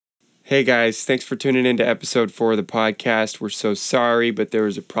Hey guys, thanks for tuning in to episode 4 of the podcast. We're so sorry, but there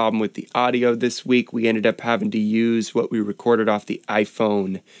was a problem with the audio this week. We ended up having to use what we recorded off the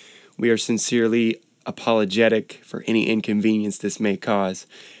iPhone. We are sincerely apologetic for any inconvenience this may cause.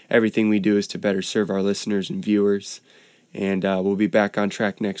 Everything we do is to better serve our listeners and viewers, and we'll be back on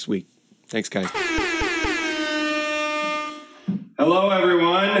track next week. Thanks, guys. Hello,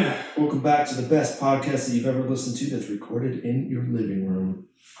 everyone. Welcome back to the best podcast that you've ever listened to that's recorded in your living room.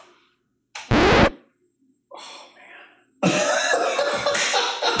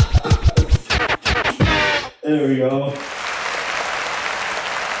 There we go.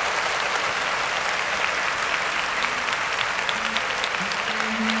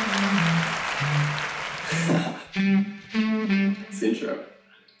 It's intro.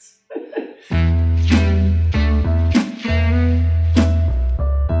 Would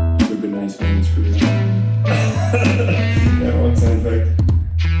have been nice when you screwed it up. That one sound effect.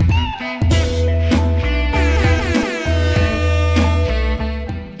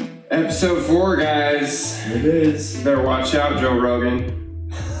 Episode 4, guys. It is. You better watch out, Joe Rogan.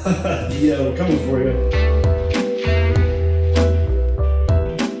 Yeah, we're coming for you.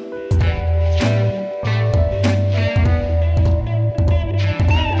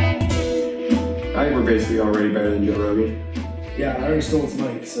 I think we're basically already better than Joe Rogan. Yeah, I already stole his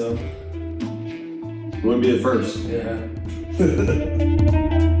mic, so Wouldn't be the first. yeah.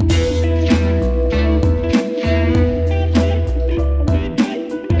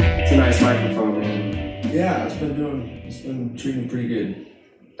 It's a nice microphone, man. Yeah, it's been treating me pretty good.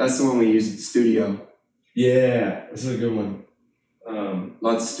 That's the one we use at the studio. Yeah, this is a good one.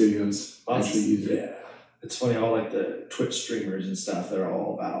 Lots of studios actually use it. Yeah. It's funny, all like the Twitch streamers and stuff, they're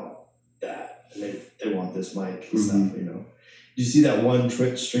all about that. And they want this mic and stuff, you know. You see that one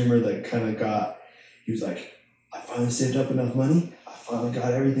Twitch streamer that kind of he was like, I finally saved up enough money, I finally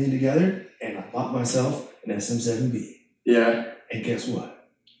got everything together, and I bought myself an SM7B. Yeah. And guess what?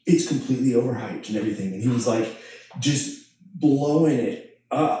 It's completely overhyped and everything. And he was like, just blowing it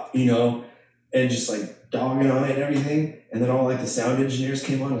up, you know, and just like dogging on it and everything. And then all like the sound engineers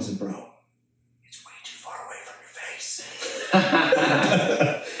came on and said, bro, it's way too far away from your face.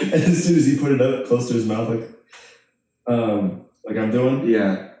 And as soon as he put it up close to his mouth, like I'm doing,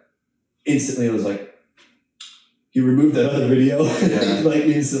 Yeah. instantly it was like, he removed that other video, Yeah. like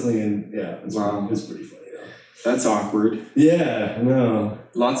instantly. And yeah, it Wow. was pretty funny though. That's awkward. Yeah, no.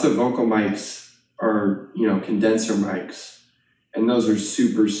 Lots of vocal mics are, condenser mics. And those are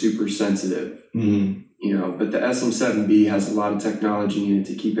super, super sensitive. Mm-hmm. But the SM7B has a lot of technology in it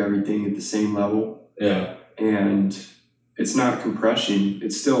to keep everything at the same level. Yeah. And it's not compression.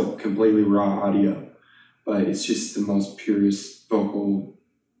 It's still completely raw audio. But it's just the most purest vocal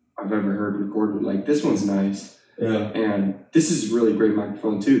I've ever heard recorded. Like, this one's nice. Yeah. And this is a really great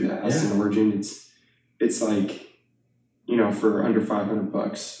microphone, too, the Aston Yeah. Origin. It's like, for under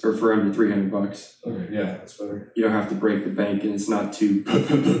 $500 or for under $300. Okay, yeah, that's better. You don't have to break the bank, and it's not too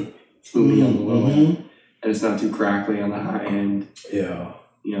fluty on the low end. And it's not too crackly on the high end. Yeah.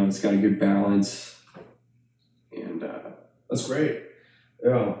 It's got a good balance. And That's great.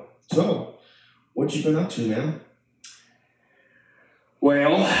 Yeah. So, what you been up to, man?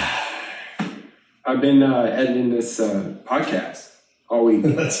 well, I've been editing this podcast all week.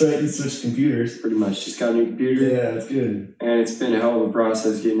 That's right, you switched computers. Pretty much. Just got a new computer. Yeah, that's good. And it's been a hell of a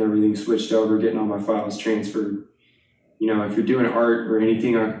process getting everything switched over, getting all my files transferred. If you're doing art or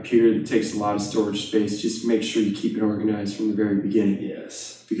anything on a computer that takes a lot of storage space, just make sure you keep it organized from the very beginning.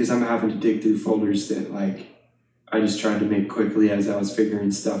 Yes. Because I'm having to dig through folders that, I just tried to make quickly as I was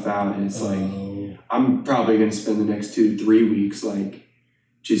figuring stuff out. And it's I'm probably going to spend the next 2 to 3 weeks,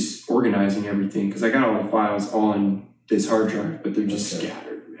 just organizing everything. Because I got all the files on this hard drive, but they're just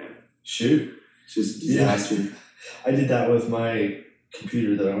scattered, man. Shoot. It's just disaster. Yeah. I did that with my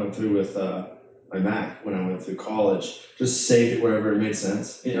computer that I went through with my Mac when I went through college. Just saved it wherever it made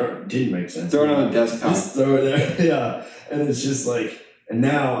sense. Or it didn't make sense. Throw it on the desktop. Just throw it there. Yeah. And it's just and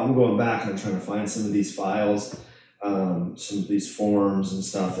now I'm going back and I'm trying to find some of these files, some of these forms and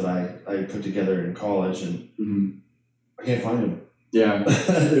stuff that I put together in college, and I can't find them. Yeah.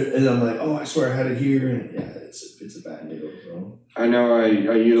 And I'm like, oh, I swear I had it here. And yeah, it's a bad deal, bro. I know I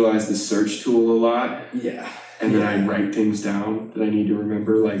utilize the search tool a lot. Yeah. And then I write things down that I need to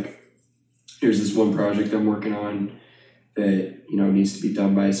remember. Here's this one project I'm working on that, needs to be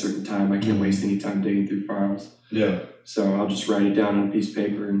done by a certain time. I can't waste any time digging through files. Yeah. So I'll just write it down on a piece of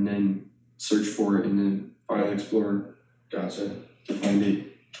paper and then search for it in the File Explorer. Gotcha. To find it.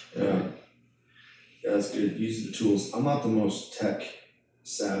 Yeah. Yeah, that's good. Use the tools. I'm not the most tech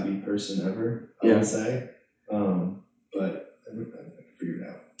savvy person ever, I would say. But I figured it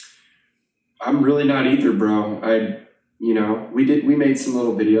out. I'm really not either, bro. We made some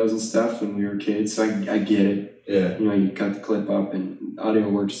little videos and stuff when we were kids, so I get it. Yeah. You cut the clip up and audio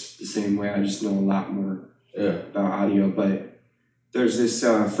works the same way. I just know a lot more about audio. But there's this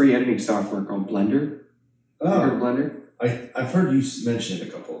free editing software called Blender. Oh. You heard of Blender? I've heard you mention it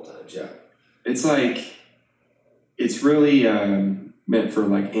a couple of times, yeah. It's like, it's really meant for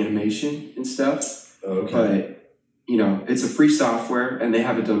like animation and stuff. Oh, okay. But, it's a free software and they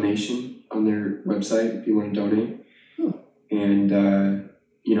have a donation on their website if you want to donate. And,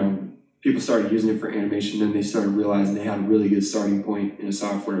 people started using it for animation, then they started realizing they had a really good starting point in a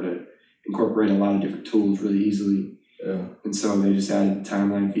software to incorporate a lot of different tools really easily. Yeah. And so they just added the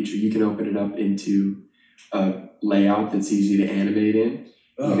timeline feature. You can open it up into a layout that's easy to animate in.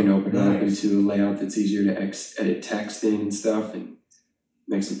 You can open it up into a layout that's easier to edit text in and stuff and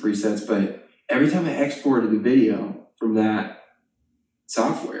make some presets. But every time I exported the video from that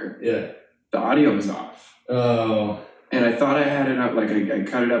software, the audio was off. Oh. And I thought I had it up, like I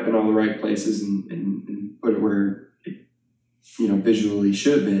cut it up in all the right places and put it where it, visually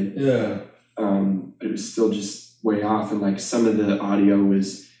should have been. Yeah. But it was still just way off. And like some of the audio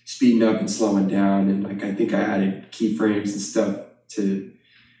was speeding up and slowing down. And like, I think I added keyframes and stuff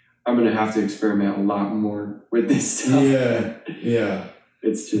I'm going to have to experiment a lot more with this stuff. Yeah. Yeah.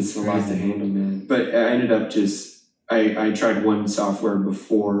 It's just a lot to handle, man. But I ended up I tried one software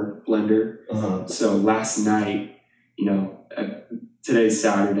before Blender. Uh-huh. So last night, today's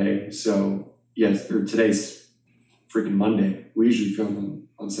Saturday, so yes, or today's freaking Monday. We usually film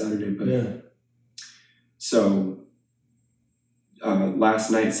on Saturday, but so last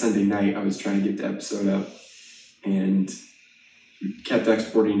night, Sunday night, I was trying to get the episode up and kept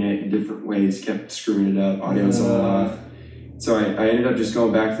exporting it in different ways, kept screwing it up, audio's all off. So I ended up just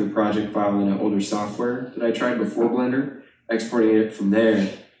going back to the project file in an older software that I tried before Blender, exporting it from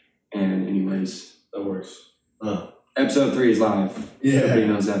there, and anyways. That works. Episode 3 is live. Yeah. Everybody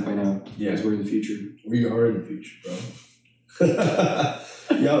knows that by now. Yeah. Because we're in the future. We are in the future, bro.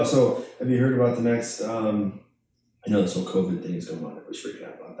 Yeah, so have you heard about the next, I know this whole COVID thing is going on. I was freaking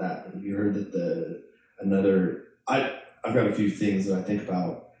out about that. But have you heard that I've got a few things that I think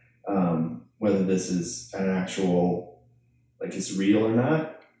about, whether this is an actual, like it's real or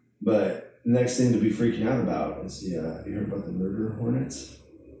not. But the next thing to be freaking out about is have you heard about the murder hornets?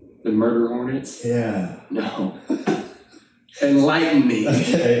 The murder hornets? Yeah. No. Enlighten me.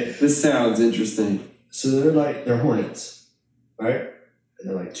 Okay. This sounds interesting. So they're hornets, right? And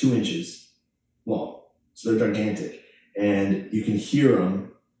they're like 2 inches long. So they're gigantic. And you can hear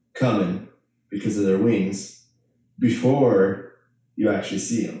them coming because of their wings before you actually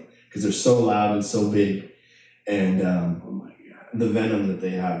see them. Because they're so loud and so big. And oh my God. The venom that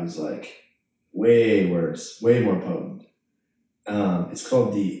they have is like way worse, way more potent.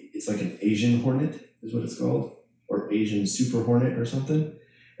 It's like an Asian hornet is what it's called. Or Asian super hornet or something.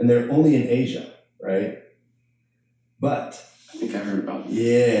 And they're only in Asia, right? But I think I heard about that.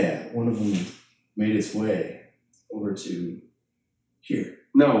 Yeah, one of them made its way over to here.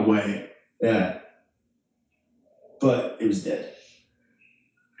 No way. Yeah. But it was dead.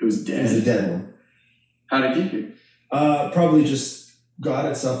 It was dead? It was a dead one. How'd it get here? Probably just got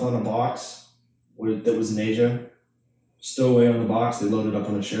itself on a box that was in Asia. Stowaway on the box. They loaded up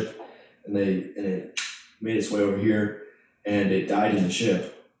on a ship and it made its way over here and it died in the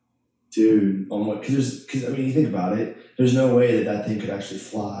ship. Dude. Because you think about it, there's no way that thing could actually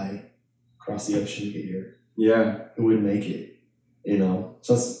fly across the ocean to get here. Yeah. It wouldn't make it,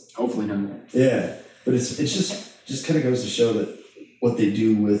 So it's, hopefully not. Yeah, but it's just kind of goes to show that what they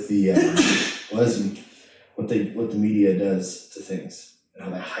do with the what the media does to things and how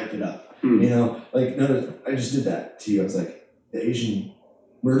they hype it up. Like notice I just did that to you. I was like, the Asian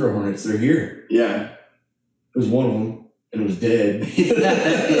murder hornets, they're here. Yeah. It was one of them. And it was dead.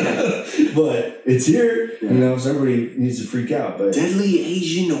 But it's here. Yeah. So everybody needs to freak out. But deadly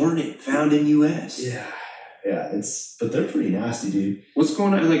Asian hornet found in U.S. Yeah. But they're pretty nasty, dude. What's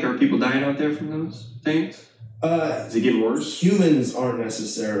going on? Like, are people dying out there from those things? Is it getting worse? Humans aren't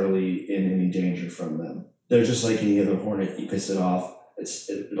necessarily in any danger from them. They're just like any other hornet. You piss it off,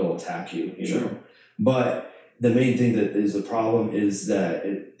 it'll attack you. You know. But the main thing that is the problem is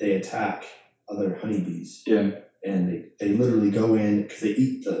that they attack other honeybees. Yeah. And they literally go in because they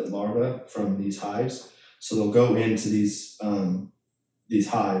eat the larvae from these hives. So they'll go into these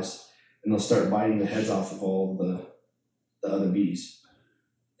hives and they'll start biting the heads off of all the other bees,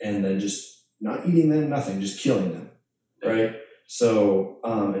 and then just not eating them, nothing, just killing them, right? So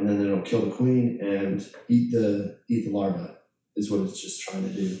and then it'll kill the queen and eat the larva is what it's just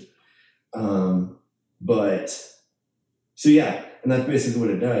trying to do. And that's basically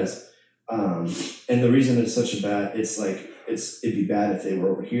what it does. And the reason it's such a bad, it'd be bad if they were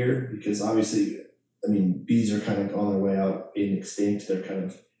over here, because obviously, I mean, bees are kind of on their way out, being extinct. They're kind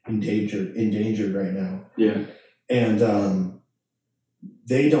of endangered right now. Yeah. And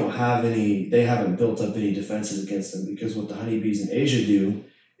they haven't built up any defenses against them, because what the honeybees in Asia do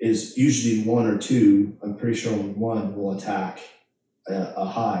is usually one or two, I'm pretty sure only one, will attack a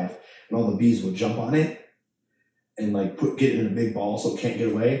hive, and all the bees will jump on it and like get it in a big ball so it can't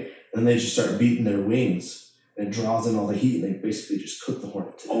get away. And they just start beating their wings, and it draws in all the heat, and they basically just cook the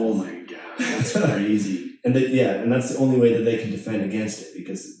hornet to death. Oh my God, that's crazy. And that's the only way that they can defend against it,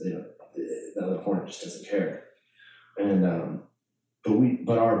 because the other hornet just doesn't care. And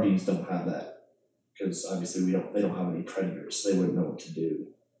but our bees don't have that, because obviously they don't have any predators. So they wouldn't know what to do.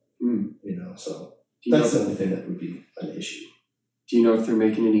 So that's the only thing that would be an issue. Do you know if they're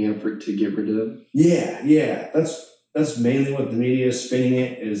making any effort to get rid of them? Yeah. That's mainly what the media is spinning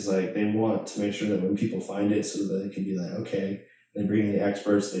it, is like they want to make sure that when people find it, so that they can be like, okay, they bring in the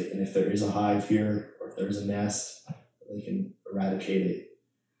experts, and if there is a hive here, or if there's a nest, they can eradicate it.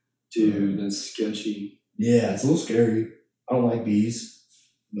 Dude, that's sketchy. Yeah, it's a little scary. I don't like bees,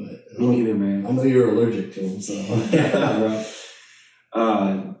 but me neither, man. I know you're allergic to them, so. Yeah,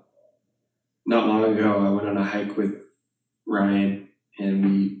 bro. Not long ago, I went on a hike with Ryan,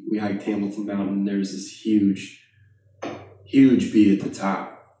 and we hiked Hamilton Mountain. There's this huge bee at the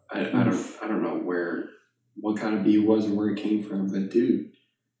top. I don't know what kind of bee it was or where it came from, but dude,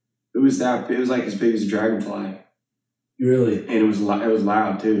 it was like as big as a dragonfly. Really? And it was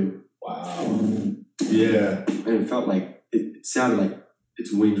loud too. Wow. Yeah. And it sounded like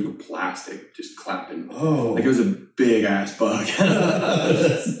its wings were plastic, just clapping. Oh. Like it was a big ass bug. I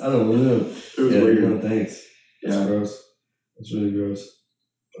don't know. It was weird. No, thanks. Yeah. It's gross. It's really gross.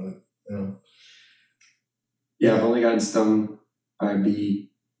 But, Yeah, I've only gotten stung by a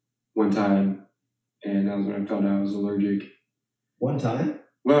bee one time, and that was when I found out I was allergic. One time?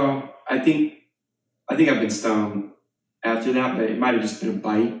 Well, I think I've been stung after that, but it might have just been a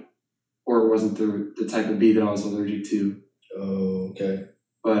bite, or it wasn't the type of bee that I was allergic to. Oh, okay.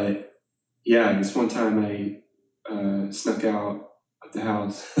 But yeah, this one time I snuck out of the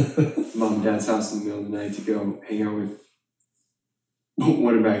house, mom and dad's house, in the middle of the night to go hang out with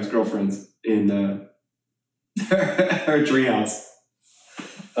one of my ex-girlfriends in her treehouse.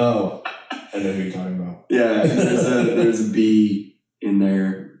 Oh, I know who you're talking about. Yeah, there's a bee in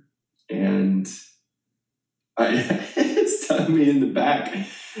there, and it stung me in the back,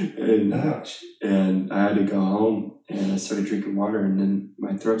 and ouch. And I had to go home, and I started drinking water, and then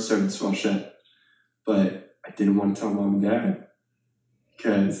my throat started to swell shut. But I didn't want to tell mom and dad,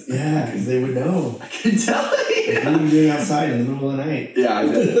 because they would know. I could tell. What are you doing outside in the middle of the night? Yeah,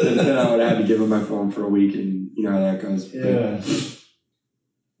 then I would have to give them my phone for a week, and you know how that goes. Yeah.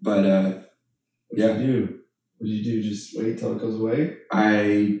 But what did you do? What did you do? Just wait till it goes away?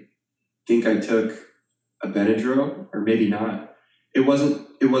 I think I took a Benadryl, or maybe not. It wasn't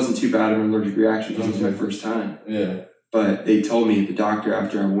too bad of an allergic reaction because it was my first time. Yeah. But they told me, the doctor,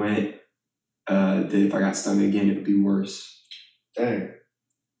 after I went, that if I got stung again, it would be worse. Dang.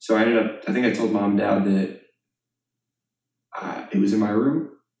 So I think I told mom and dad that it was in my room.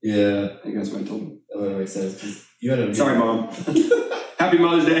 Yeah. I think that's what I told them. That would make sense. 'Cause you had a Sorry, Mom. Happy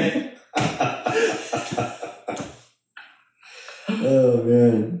Mother's Day. Oh,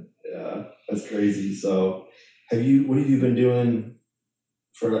 man. Yeah, that's crazy. So what have you been doing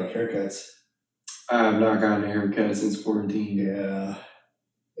for like haircuts? I've not gotten a haircut since quarantine.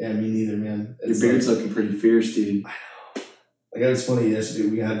 Yeah, me neither, man. Your beard's looking pretty fierce, dude. I know. Like, it was funny yesterday.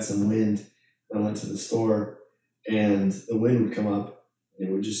 We had some wind. I went to the store, and the wind would come up, and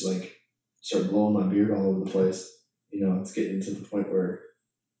it would just like start blowing my beard all over the place. You know, it's getting to the point where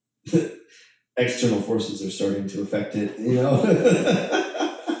external forces are starting to affect it. You know.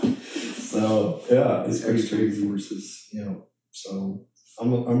 So yeah, it's pretty crazy. Forces. You know, so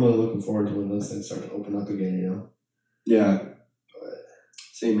I'm really looking forward to when those things start to open up again. You know. Yeah. But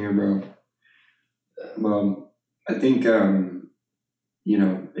same here, bro. I think you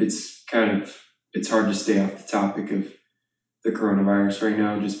know, it's hard to stay off the topic of the coronavirus right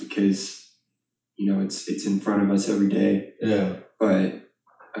now, just because, you know, it's in front of us every day. Yeah. But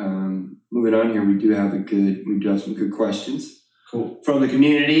moving on here, we do have some good questions. Cool. From the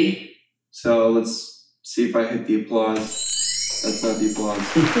community. So let's see if I hit the applause. That's not the applause.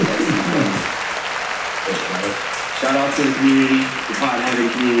 That's the applause. Shout out to the community, the Pot Heaven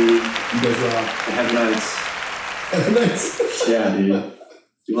community. You guys rock. The Heavenites. Heavenites. Yeah, dude.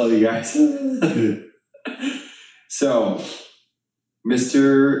 We love you guys. Good. So,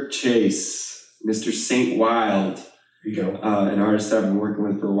 Mr. Chase, Mr. Saint Wild There you go. An artist I've been working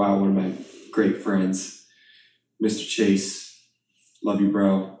with for a while, one of my great friends, Mr. Chase. Love you,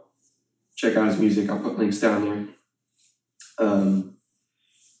 bro. Check out his music. I'll put links down there.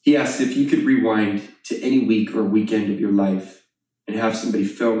 He asked if you could rewind to any week or weekend of your life and have somebody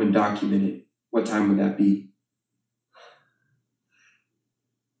film and document it, what time would that be?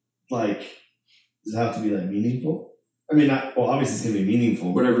 Like, does it have to be like meaningful? I mean, obviously it's gonna be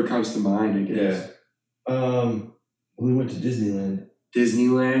meaningful. Whatever comes to mind, I guess. Yeah. We went to Disneyland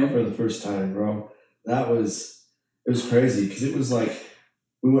Disneyland? for the first time, bro. It was crazy because it was like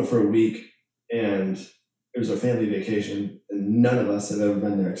we went for a week and it was our family vacation and none of us have ever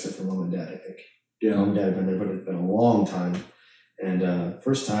been there except for mom and dad, I think. Yeah. Mom and dad have been there, but it's been a long time. And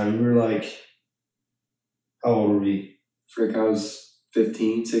first time we were like, how old were we? Frick, I was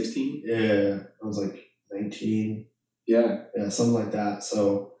 15, 16. Yeah, I was like 19. Yeah. Yeah, something like that.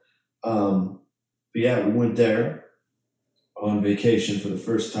 So, but yeah, we went there on vacation for the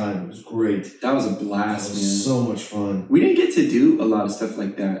first time. It was great. That was a blast, It man. was so much fun. We didn't get to do a lot of stuff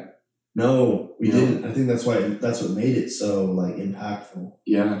like that. No, we No. didn't. I think that's what made it so like impactful,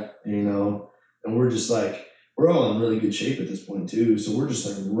 Yeah. you know? And we're just like, we're all in really good shape at this point too. So we're just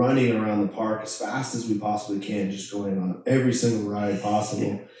like running around the park as fast as we possibly can, just going on every single ride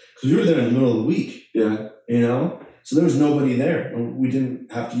possible. Because we were there in the middle of the week, Yeah. you know? So there was nobody there. And we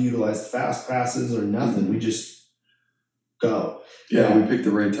didn't have to utilize fast passes or nothing. We just go. Yeah, we picked the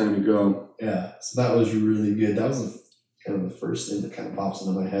right time to go. Yeah. So that was really good. That was kind of the first thing that kind of pops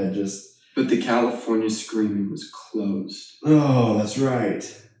into my head. But the California Screaming was closed. Oh, that's right.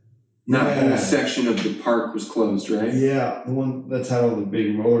 That whole section of the park was closed, right? Yeah, the one that's had all the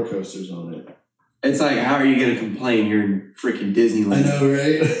big roller coasters on it. It's like, how are you going to complain? You're in freaking Disneyland. I know,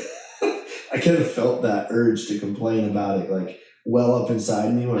 right? I kind of felt that urge to complain about it, like, well up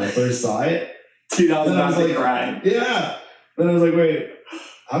inside me when I first saw it. Dude, I was about to like, cry. Yeah. Then I was like, wait,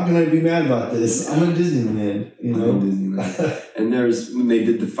 how can I be mad about this? I'm in Disneyland, you know? I'm in Disneyland. And when they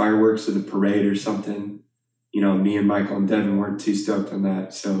did the fireworks or the parade or something, you know, me and Michael and Devin weren't too stoked on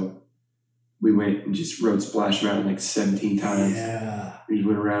that. So we went and just rode Splash Mountain like 17 times. Yeah. We just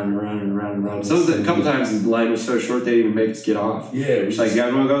went around and around and around and around. A couple times the line was so short they didn't even make us get off. Yeah. It was like, you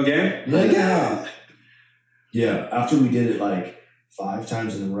guys want to go again? Yeah. Yeah. After we did it like 5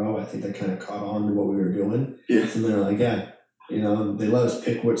 times in a row, I think they kind of caught on to what we were doing. Yeah. And they're like, yeah, you know, they let us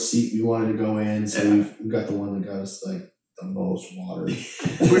pick what seat we wanted to go in. So we got the one that got us like the most water.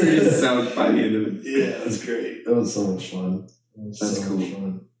 We were just sound by the end of it. Yeah, that was great. That was so much fun. That's so cool. much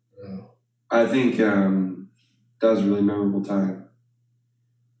fun. Yeah. I think that was a really memorable time.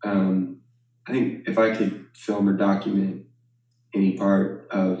 I think if I could film or document any part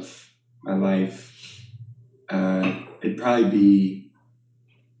of my life, it'd probably be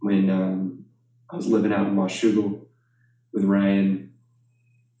when I was living out in Washougal with Ryan,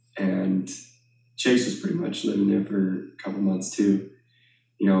 and Chase was pretty much living there for a couple months too.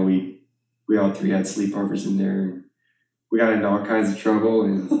 You know, we all 3 had sleepovers in there. We got into all kinds of trouble,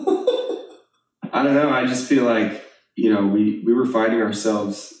 and I don't know. I just feel like, you know, we were finding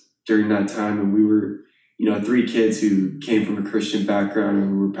ourselves during that time, and we were, you know, 3 kids who came from a Christian background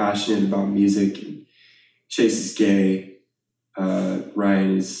and we were passionate about music. And Chase is gay.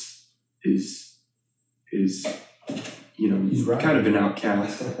 Ryan is you know, he's right. Kind of an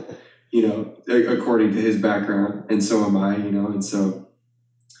outcast, you know, according to his background, and so am I, you know, and so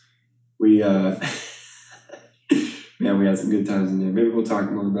we man, we had some good times in there. Maybe we'll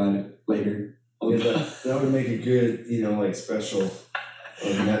talk more about it later. Yeah, that would make a good, you know, like special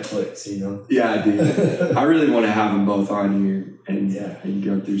on Netflix, you know? Yeah, dude. I really want to have them both on here and Yeah. and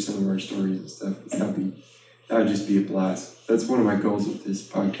go through some of our stories and stuff. That would just be a blast. That's one of my goals with this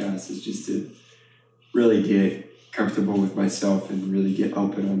podcast, is just to really get comfortable with myself and really get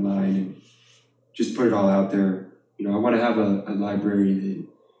open online and just put it all out there. You know, I want to have a library that,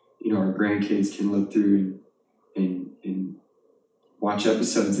 you know, our grandkids can look through and watch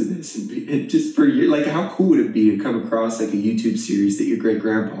episodes of this and just for you, like, how cool would it be to come across like a YouTube series that your great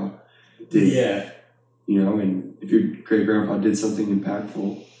grandpa did? Yeah. You know, and if your great grandpa did something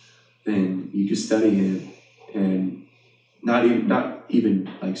impactful, then you could study him and not even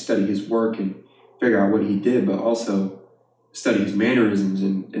like study his work and figure out what he did, but also study his mannerisms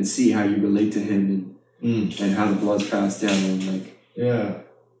and see how you relate to him and how the blood's passed down, and like, yeah,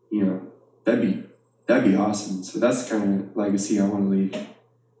 you know, that'd be awesome. So that's the kind of legacy I want to leave.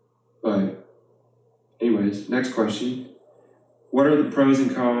 But anyways, next question. What are the pros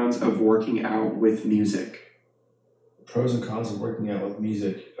and cons of working out with music? Pros and cons of working out with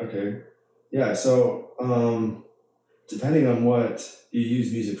music. Okay. Yeah, so depending on what you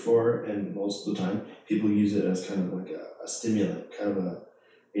use music for, and most of the time people use it as kind of like a stimulant, kind of a,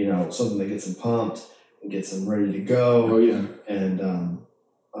 you know, something that gets them pumped and gets them ready to go. Oh yeah. And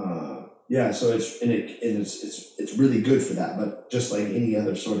yeah, so it's really good for that. But just like any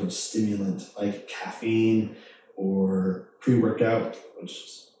other sort of stimulant, like caffeine or pre-workout, which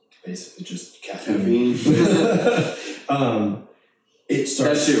is basically just caffeine. It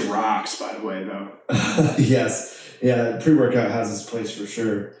starts. That shit rocks, by the way, though. Yes, yeah. Pre-workout has its place for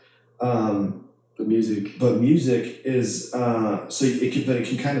sure. But music is so it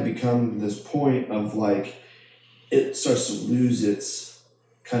can kind of become this point of like it starts to lose its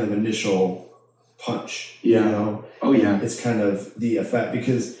kind of initial punch. Yeah. You know? Oh yeah. It's kind of the effect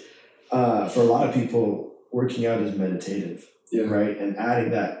because for a lot of people, working out is meditative. Yeah. Right, and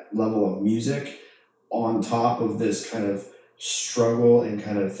adding that level of music on top of this kind of struggle and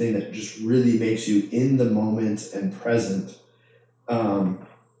kind of thing that just really makes you in the moment and present.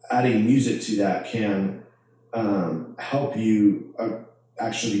 Adding music to that can help you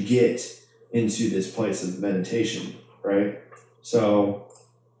actually get into this place of meditation, right? So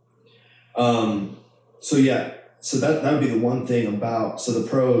yeah, so that would be the one thing about, so the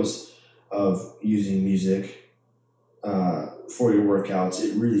pros of using music for your workouts,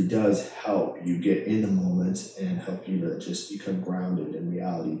 it really does help you get in the moment and help you to just become grounded in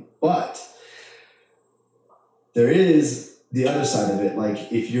reality. But there is the other side of it.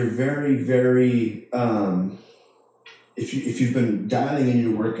 Like if you're very, very, if you've been dialing in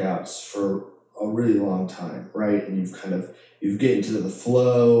your workouts for a really long time, right? And you've get into the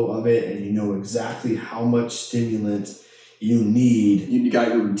flow of it and you know exactly how much stimulant you need. You got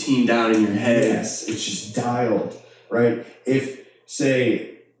your routine down in your head. Yes, it's just dialed, right? If,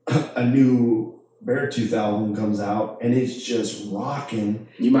 say, a new Beartooth album comes out and it's just rocking.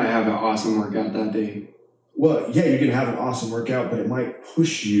 You might have an awesome workout that day. Well, yeah, you're going to have an awesome workout, but it might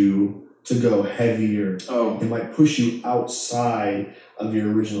push you to go heavier. Oh. It might push you outside of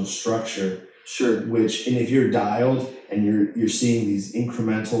your original structure. Sure. And if you're dialed and you're seeing these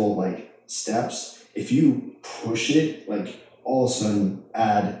incremental like steps, if you push it, like all of a sudden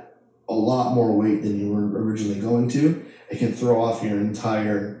add a lot more weight than you were originally going to, it can throw off your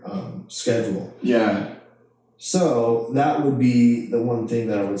entire schedule. Yeah. So that would be the one thing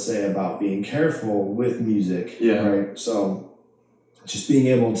that I would say about being careful with music. Yeah. Right. So just being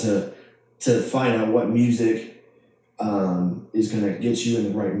able to find out what music is going to get you in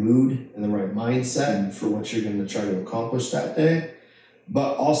the right mood and the right mindset for what you're going to try to accomplish that day.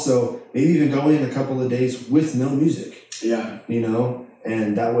 But also maybe even go in a couple of days with no music. Yeah. You know,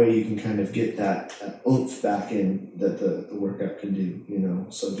 and that way you can kind of get that oomph back in that the workout can do, you know.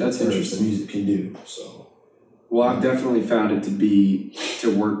 So that's interesting. The music can do. So. Well, I've definitely found it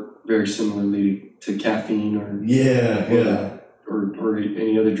to work very similarly to caffeine or any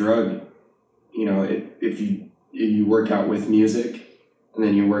other drug. You know, if you work out with music and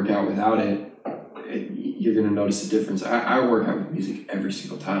then you work out without it, you're going to notice a difference. I work out with music every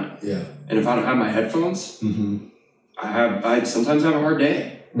single time. Yeah. And if I don't have my headphones, I sometimes have a hard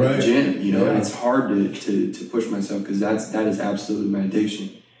day at the gym. You know, and it's hard to push myself because that is absolutely my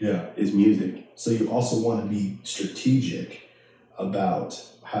addiction. Yeah. Is music. So you also want to be strategic about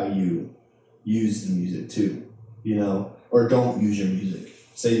how you use the music too, you know, or don't use your music.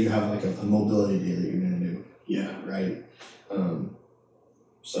 Say you have like a mobility day that you're going to do. Yeah. Right.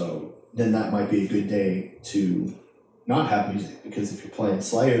 So then that might be a good day to not have music, because if you're playing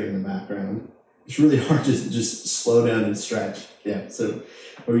Slayer in the background, it's really hard to just slow down and stretch. Yeah. So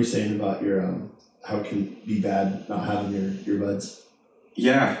what were you saying about your, how it can be bad not having your earbuds?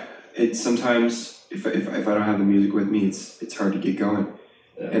 Yeah. It's sometimes if I don't have the music with me, it's hard to get going.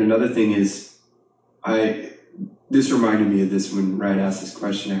 Yeah. And another thing is, this reminded me of this when Ryan asked this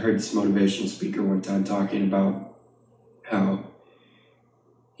question. I heard this motivational speaker one time talking about how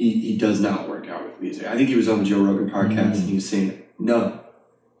he does not work out with music. I think he was on the Joe Rogan podcast and he was saying, no.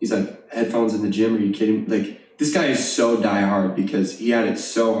 He's like, headphones in the gym, are you kidding? Like, this guy is so diehard because he had it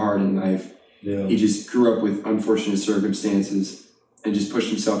so hard in life. Yeah. He just grew up with unfortunate circumstances and just pushed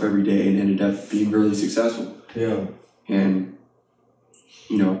himself every day and ended up being really successful. Yeah. And,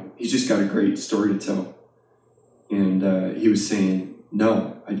 you know, he's just got a great story to tell. And he was saying,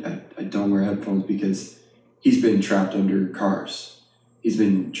 no, I don't wear headphones because he's been trapped under cars. He's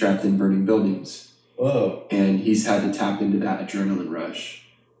been trapped in burning buildings. Whoa. And he's had to tap into that adrenaline rush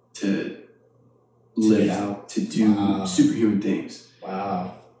to live out, to do superhuman things.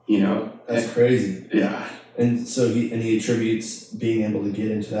 Wow. You know? That's crazy. Yeah. And so he attributes being able to get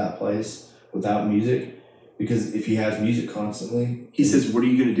into that place without music, because if he has music constantly, he says, what are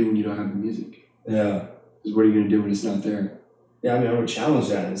you going to do when you don't have the music? Yeah. Because what are you going to do when it's not there? Yeah, I mean, I would challenge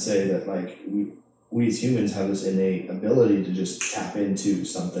that and say that, like, we as humans have this innate ability to just tap into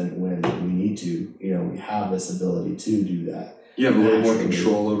something when we need to. You know, we have this ability to do that. You have a little more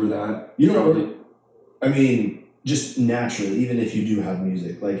control over that. You know, I mean, just naturally, even if you do have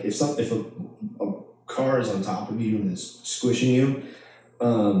music, like if a car is on top of you and is squishing you,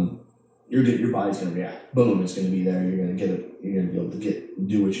 your body's gonna react. Boom, it's gonna be there. You're gonna get it. You're gonna be able to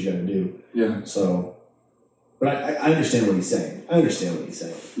do what you gotta do. Yeah. So, but I understand what he's saying.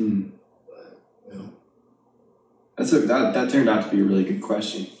 Mm. But, you know. That turned out to be a really good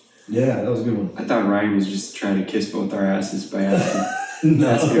question. Yeah, that was a good one. I thought Ryan was just trying to kiss both our asses by asking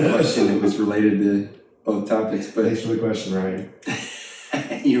asking a question that was related to both topics. But thanks for the question, Ryan.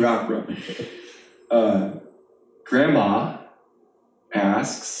 You rock, bro. Grandma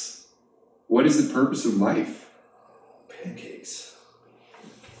asks, what is the purpose of life? Pancakes.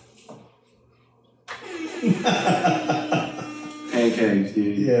 Pancakes,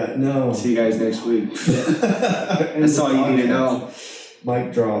 dude. Yeah, no. See you guys next week. That's all you need to know.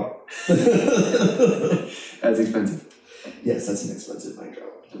 Mic drop. That's expensive. Yes, that's an expensive mic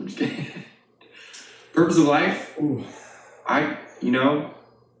drop. I'm just kidding. Purpose of life? Ooh. I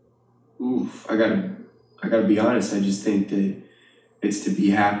gotta be honest. I just think that it's to be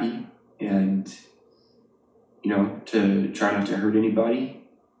happy and, you know, to try not to hurt anybody,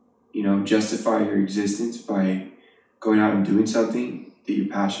 you know, justify your existence by going out and doing something that you're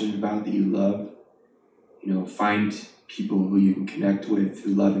passionate about, that you love, you know, find people who you can connect with,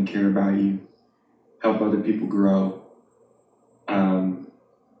 who love and care about you, help other people grow,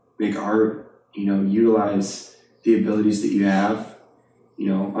 make art, you know, utilize the abilities that you have, you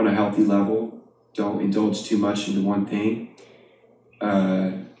know, on a healthy level. Don't indulge too much into one thing.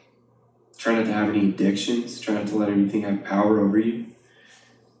 Try not to have any addictions. Try not to let anything have power over you.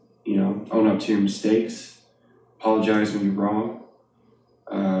 You know, own up to your mistakes. Apologize when you're wrong.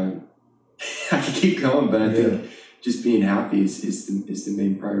 I can keep going, but I think just being happy is the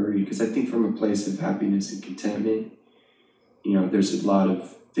main priority. Because I think from a place of happiness and contentment, you know, there's a lot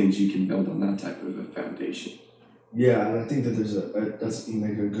of things you can build on that type of a foundation. Yeah, and I think that you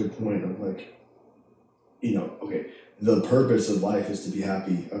make a good point of, like, you know, okay, the purpose of life is to be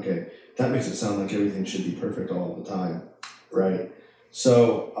happy. Okay, that makes it sound like everything should be perfect all the time, right?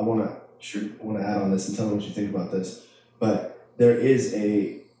 So I want to add on this and tell me what you think about this. But there is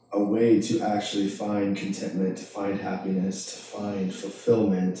a way to actually find contentment, to find happiness, to find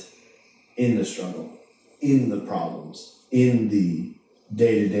fulfillment in the struggle, in the problems, in the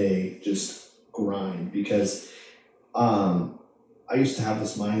day-to-day just grind. Because I used to have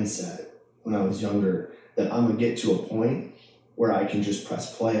this mindset when I was younger that I'm going to get to a point where I can just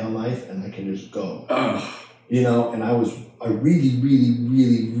press play on life and I can just go. You know, and I really, really,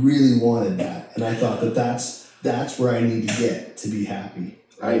 really, really wanted that. And I thought that's where I need to get to be happy.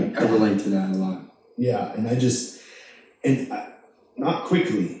 Right? I relate to that a lot. Yeah, and not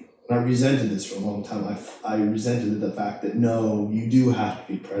quickly, and I resented this for a long time. I resented the fact that, no, you do have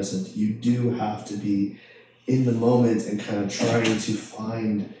to be present. You do have to be in the moment and kind of trying to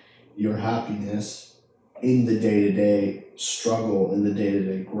find your happiness in the day-to-day struggle, in the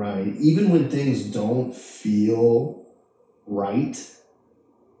day-to-day grind. Even when things don't feel right,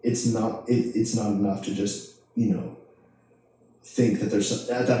 it's not enough to just, you know, think that there's,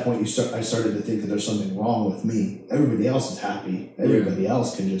 at that point I started to think that there's something wrong with me. Everybody else is happy. Everybody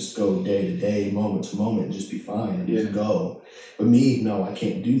else can just go day to day, moment to moment, and just be fine and just go. But me, no, I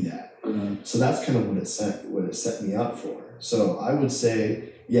can't do that. So that's kind of what it set me up for. So I would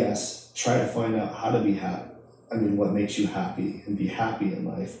say, yes, try to find out how to be happy. I mean, what makes you happy, and be happy in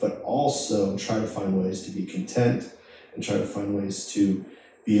life, but also try to find ways to be content and try to find ways to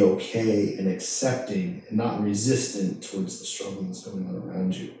be okay and accepting and not resistant towards the struggle that's going on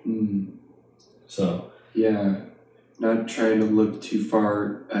around you. So, yeah, not trying to look too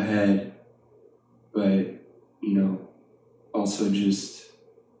far ahead, but, you know, also just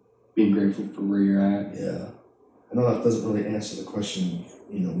being grateful for where you're at. Yeah. I know that doesn't really answer the question,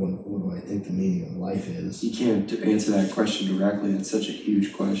 you know, what do I think the meaning of life is? You can't answer that question directly. It's such a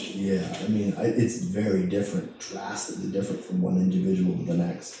huge question. Yeah, I mean, it's very different, drastically different from one individual to the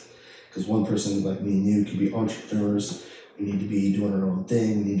next. Because one person like me and you can be entrepreneurs. We need to be doing our own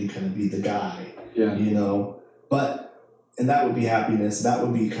thing. We need to kind of be the guy, you know. And that would be happiness. That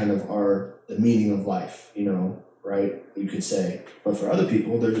would be kind of the meaning of life, you know, right? You could say. But for other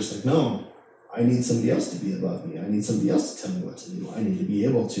people, they're just like, no, I need somebody else to be above me. I need somebody else to tell me what to do. I need to be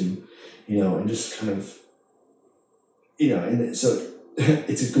able to, you know, and just kind of, you know, and so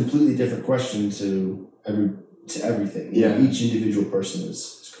it's a completely different question to everything. Yeah. Each individual person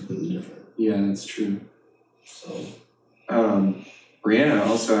is completely different. Yeah, that's true. So, Brianna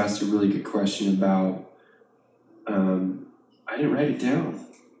also asked a really good question about, I didn't write it down.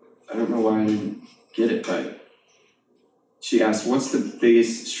 I don't know why I didn't get it, but she asked, what's the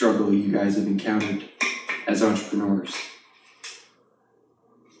biggest struggle you guys have encountered as entrepreneurs?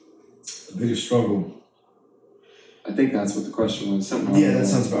 the biggest struggle. I think that's what the question was. Something Yeah, that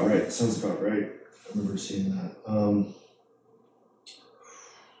sounds about right. I remember seeing that.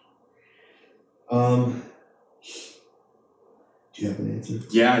 Do you have an answer?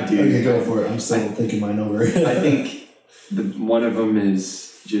 Yeah, dude. Okay, go for it. I'm still thinking mine over. I think one of them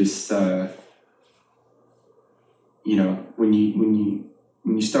is just, you know, when you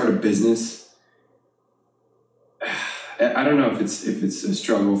start a business, I don't know if it's a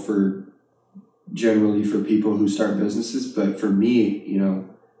struggle generally for people who start businesses, but for me, you know,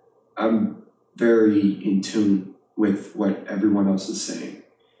 I'm very in tune with what everyone else is saying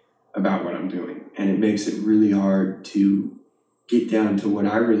about what I'm doing, and it makes it really hard to get down to what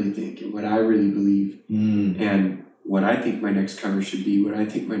I really think and what I really believe, and what I think my next cover should be, what I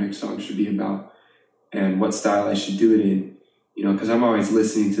think my next song should be about, and what style I should do it in, you know, because I'm always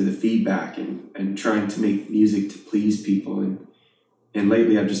listening to the feedback and trying to make music to please people, and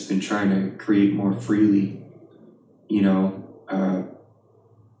lately I've just been trying to create more freely, you know,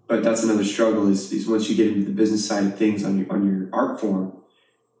 but that's another struggle is once you get into the business side of things on your art form,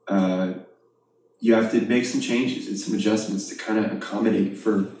 you have to make some changes and some adjustments to kind of accommodate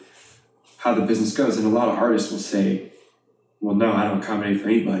for how the business goes. And a lot of artists will say, well, no, I don't accommodate for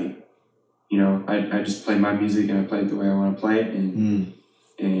anybody. You know, I just play my music and I play it the way I want to play it, and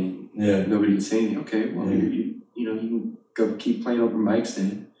nobody can say anything. Okay, well, you can go keep playing open mics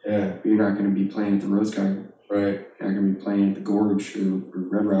then. Yeah. But you're not going to be playing at the Rose Garden. Right. You're not going to be playing at the Gorge or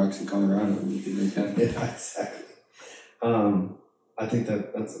Red Rocks in Colorado or anything like that. Yeah, exactly. I think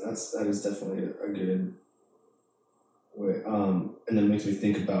that is definitely a good way. And then it makes me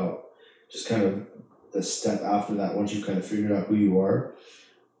think about just kind of the step after that, once you've kind of figured out who you are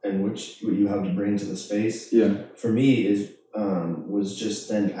and what you have to bring to the space. Yeah. For me was just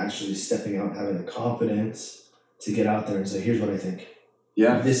then actually stepping out, having the confidence to get out there and say, here's what I think.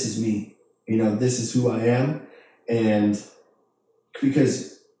 Yeah. This is me. You know, this is who I am. And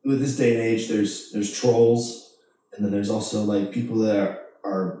because with this day and age, there's trolls, and then there's also like people that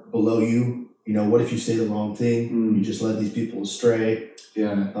are below you. You know, what if you say the wrong thing? You just led these people astray.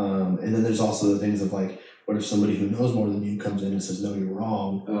 Yeah. And then there's also the things of like, what if somebody who knows more than you comes in and says, no, you're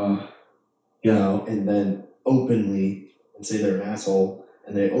wrong. You know, and then openly and say they're an asshole,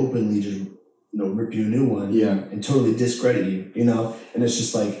 and they openly just, you know, rip you a new one. Yeah. And totally discredit you, you know? And it's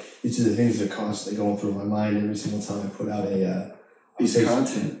just like, these are the things that are constantly going through my mind every single time I put out a piece of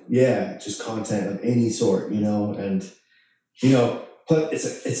content. Yeah, just content of any sort, you know? And, you know, but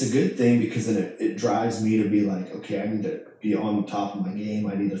it's a good thing because then it drives me to be like, okay, I need to be on top of my game.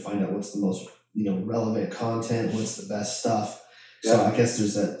 I need to find out what's the most, you know, relevant content, what's the best stuff. Yeah. So I guess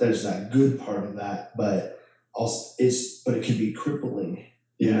there's that good part of that, but also but it can be crippling,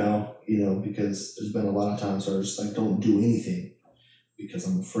 you know, because there's been a lot of times where I just like, don't do anything because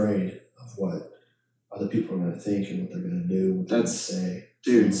I'm afraid of what other people are going to think and what they're going to do, what they're going to say.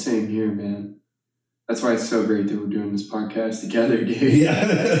 Dude, same here, man. That's why it's so great that we're doing this podcast together, dude. Yeah.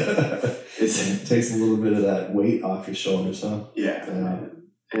 It takes a little bit of that weight off your shoulders, huh? Yeah.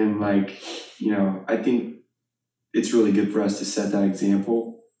 And like, you know, I think it's really good for us to set that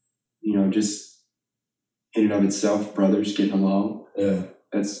example, you know, just in and of itself, brothers getting along. Yeah.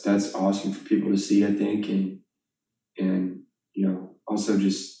 That's awesome for people to see, I think. And, you know, also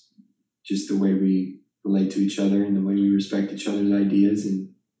just the way we relate to each other and the way we respect each other's ideas and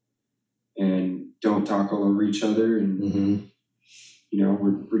don't talk all over each other. And, you know,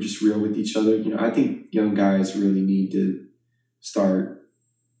 we're just real with each other. You know, I think young guys really need to start,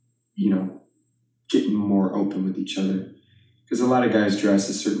 you know, getting more open with each other. Because a lot of guys dress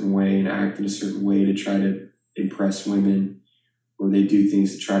a certain way and act in a certain way to try to impress women, or they do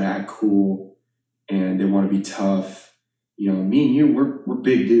things to try to act cool and they want to be tough. You know, me and you, we're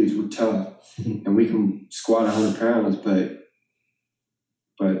big dudes, we're tough, and we can squat 100 pounds, but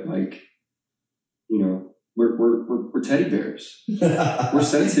like, you know, we're teddy bears. We're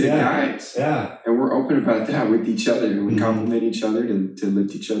sensitive guys. Yeah. And we're open about that with each other, and we compliment each other to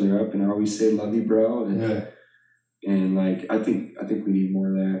lift each other up, and I always say love you, bro. And like I think we need more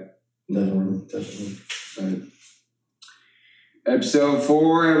of that. Definitely. But episode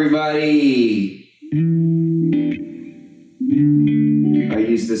 4, everybody. I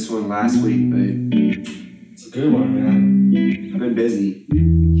used this one last week, but it's a good one, man. I've been busy.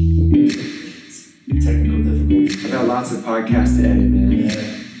 Technical difficulties. I've got lots of podcasts to edit, man. Yeah.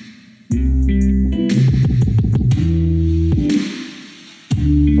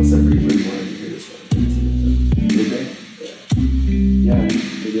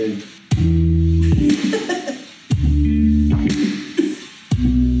 did.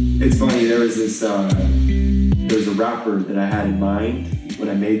 It's funny, there was a rapper that I had in mind when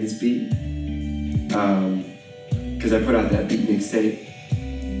I made this beat. Because I put out that beat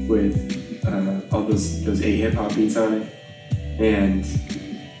mixtape with all those 8 hip-hop beats on it. And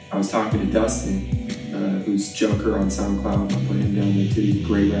I was talking to Dustin, who's Joker on SoundCloud. I'll put him down there too. He's a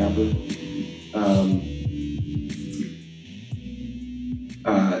great rapper.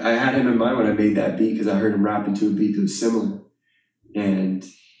 I had him in mind when I made that beat because I heard him rapping to a beat that was similar. And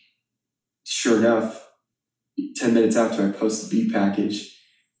sure enough, 10 minutes after I post the beat package,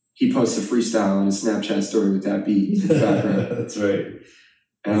 he posts a freestyle on his Snapchat story with that beat in the background. That's right.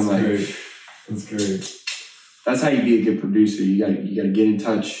 And I'm like, great. That's great. That's how you be a good producer. You gotta get in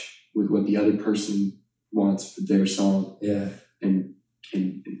touch with what the other person wants for their song. Yeah. And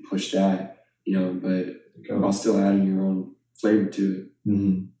push that, but while still adding your own flavor to it.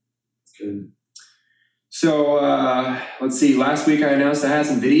 Mm-hmm. Good. So let's see. Last week I announced I had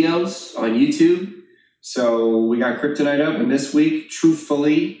some videos on YouTube. So we got Kryptonite up, and this week,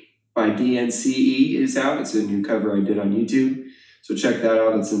 Truthfully by DNCE is out. It's a new cover I did on YouTube. So check that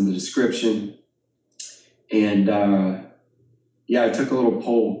out. It's in the description. And I took a little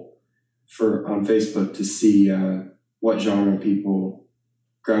poll on Facebook to see what genre people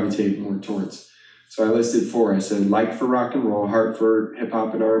gravitate more towards. So I listed 4. I said like for rock and roll, heart for hip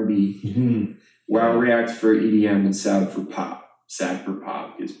hop and R&B, Mm-hmm. wow react for EDM, and sad for pop. Sad for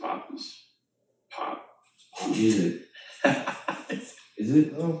pop because pop is pop. Is it? Is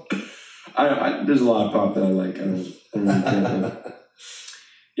it though? There's a lot of pop that I like. I don't really care.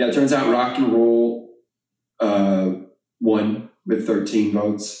 Yeah, it turns out rock and roll won with 13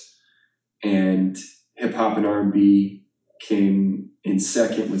 votes, and hip hop and R&B came in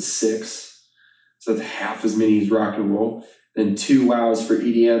second with 6. So that's half as many as rock and roll. Then 2 wows for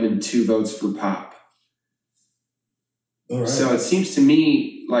EDM and 2 votes for pop. All right. So it seems to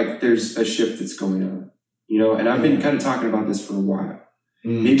me like there's a shift that's going on, and I've been kind of talking about this for a while.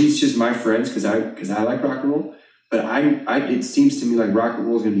 Maybe it's just my friends because I like rock and roll, but it seems to me like rock and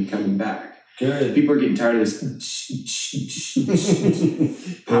roll is going to be coming back. Good. People are getting tired of this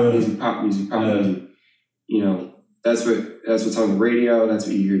pop music. That's what's on the radio. That's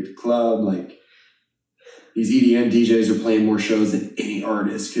what you hear at the club. Like these EDM DJs are playing more shows than any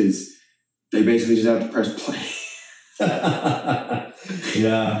artist because they basically just have to press play.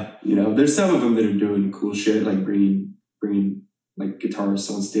 Yeah. There's some of them that are doing cool shit, like bringing like guitarists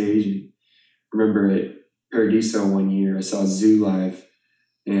on stage. And I remember at Paradiso one year, I saw Zoo live,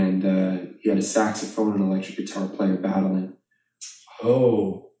 and he had a saxophone and electric guitar player battling.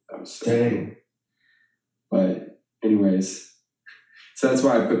 Oh, that was so dang. cool. But anyways, so that's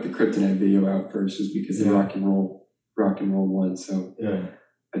why I put the Kryptonite video out first, was because the rock and roll won. So yeah,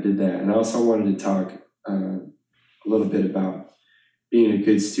 I did that, and I also wanted to talk a little bit about being a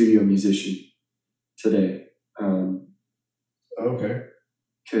good studio musician today. Okay.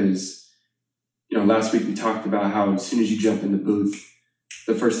 Because, last week we talked about how as soon as you jump in the booth,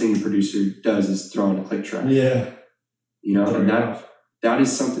 the first thing the producer does is throw on a click track. Yeah. And that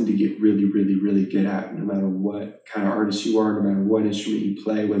is something to get really, really, really good at, no matter what kind of artist you are, no matter what instrument you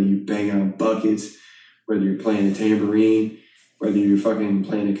play, whether you're banging on buckets, whether you're playing a tambourine, whether you're fucking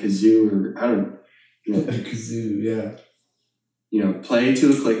playing a kazoo or kazoo, yeah. Play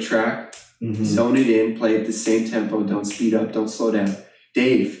to a click track. Mm-hmm. Zone it in, play at the same tempo, don't speed up, don't slow down.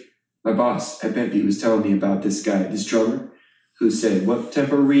 Dave, my boss at Bentbeat, was telling me about this guy, this drummer, who said, what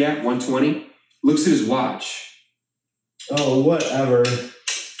tempo are we at? 120? Looks at his watch. Oh, whatever.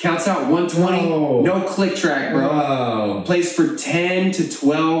 Counts out 120, no click track, bro. Wow. Plays for 10 to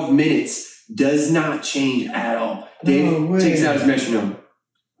 12 minutes. Does not change at all. Dave takes out his metronome.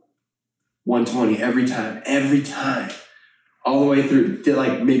 120 every time. All the way through, did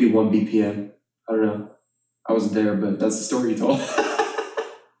like maybe 1 BPM. I don't know. I wasn't there, but that's the story he told.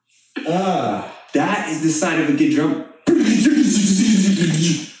 That is the sign of a good drummer.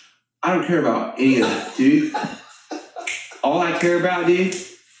 I don't care about any of that, dude. All I care about, dude, is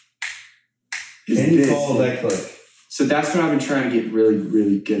this. Follow that click. So that's what I've been trying to get really,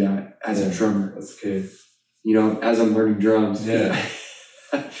 really good at as a drummer. That's good. As I'm learning drums. Yeah.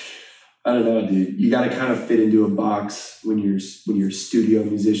 I don't know, dude. You got to kind of fit into a box when you're a studio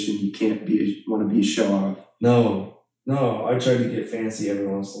musician. You can't want to be a show off. No. I try to get fancy every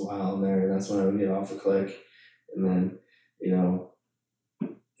once in a while in there. That's when I would get off the click, and then you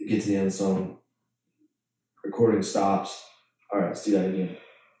get to the end of the song, recording stops. All right, let's do that again.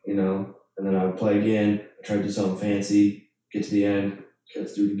 And then I would play again. I try to do something fancy. Get to the end. Okay,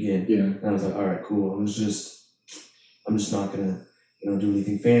 let's do it again. Yeah. And I was like, all right, cool. I'm just not gonna. do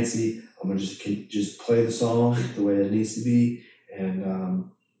anything fancy. I'm gonna just play the song the way it needs to be, and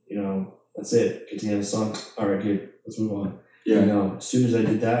that's it. Get to the end of the song. All right, good. Let's move on. Yeah. As soon as I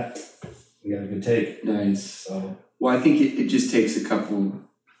did that, we got a good take. Nice. So. Well, I think it just takes a couple.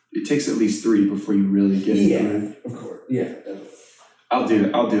 It takes at least 3 before you really get it. Yeah, of course. Yeah, definitely. I'll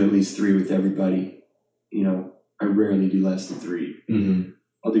do at least 3 with everybody. I rarely do less than 3. Mm-hmm.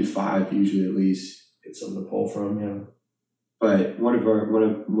 I'll do 5 usually at least. Get something to pull from, yeah. But one of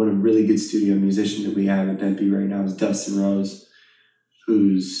really good studio musicians that we have at Tempe right now is Dustin Rose,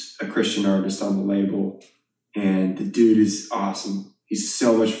 who's a Christian artist on the label, and the dude is awesome. He's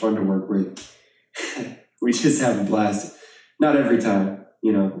so much fun to work with. We just have a blast. Not every time,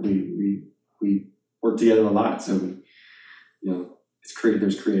 we work together a lot, so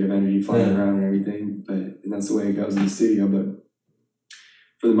there's creative energy flying around and everything, and that's the way it goes in the studio. But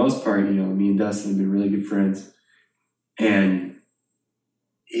for the most part, me and Dustin have been really good friends. And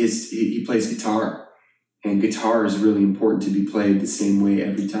he plays guitar, and guitar is really important to be played the same way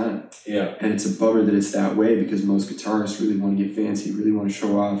every time. Yeah. And it's a bummer that it's that way, because most guitarists really want to get fancy, really want to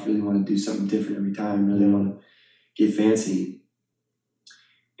show off, really want to do something different every time, really want to get fancy.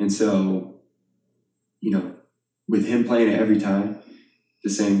 And so, with him playing it every time the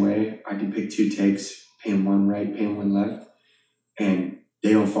same way, I can pick 2 takes, pay him one right, pay him one left, and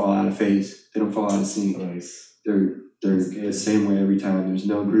they don't fall out of phase. They don't fall out of sync. Nice. They're the same way every time. There's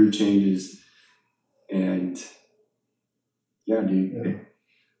no groove changes. And yeah, dude. Yeah.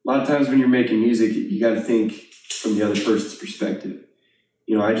 A lot of times when you're making music, you got to think from the other person's perspective.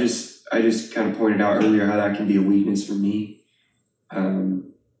 I just kind of pointed out earlier how that can be a weakness for me.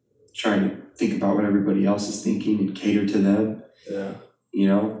 Trying to think about what everybody else is thinking and cater to them. Yeah.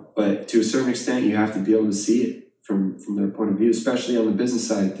 But to a certain extent, you have to be able to see it from their point of view, especially on the business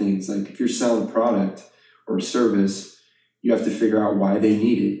side of things. Like if you're selling a product or a service, you have to figure out why they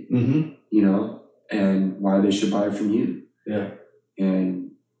need it, and why they should buy it from you. Yeah.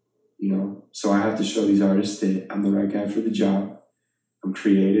 And, so I have to show these artists that I'm the right guy for the job. I'm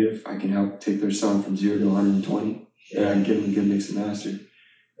creative. I can help take their song from 0 to 120. Yeah. And I can give them a good mix and master.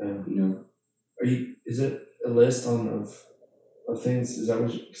 Is it a list of things? Is that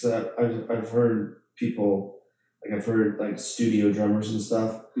what? Because I've heard people. Like I've heard like studio drummers and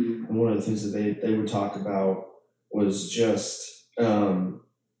stuff, and one of the things that they would talk about was just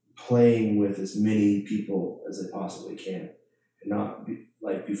playing with as many people as they possibly can, and not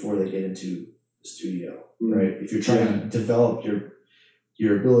before they get into the studio, right? If you're trying to develop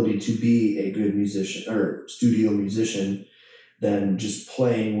your ability to be a good musician or studio musician, then just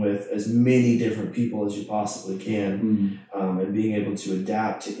playing with as many different people as you possibly can, and being able to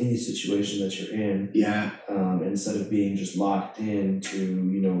adapt to any situation that you're in. Yeah. Instead of being just locked into,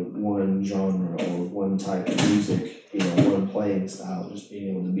 one genre or one type of music, one playing style, just being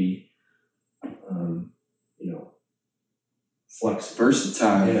able to be, flexible.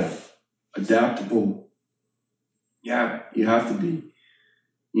 Versatile. Adaptable. Yeah, you have to be.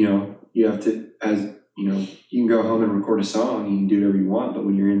 You have to, you can go home and record a song, you can do whatever you want, but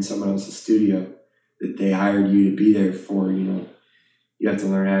when you're in someone else's studio that they hired you to be there for, you have to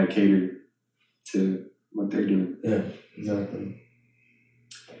learn how to cater to what they're doing. Yeah, exactly.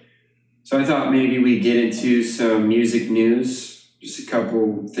 So I thought maybe we get into some music news, just a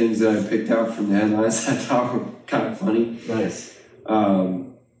couple things that I picked out from the headlines I thought were kind of funny. Nice.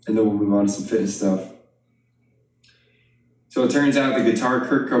 And then we'll move on to some fitness stuff. So it turns out the guitar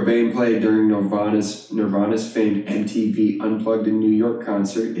Kurt Cobain played during Nirvana's famed MTV Unplugged in New York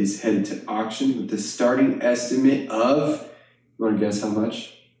concert is headed to auction with the starting estimate of, you want to guess how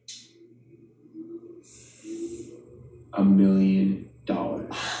much? $1 million. That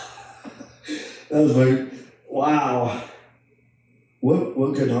was like, wow.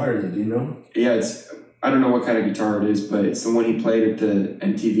 What guitar is it? Do you know? Yeah, I don't know what kind of guitar it is, but it's the one he played at the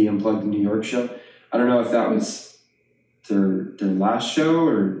MTV Unplugged in New York show. I don't know if that was their last show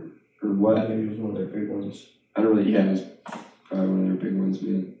or what. Maybe it was one of their big ones. I don't really, it was probably one of their big ones,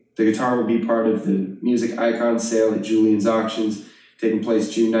 man. The guitar will be part of the Music Icon sale at Julien's Auctions, taking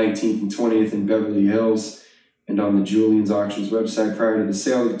place June 19th and 20th in Beverly Hills. And on the Julien's Auctions website prior to the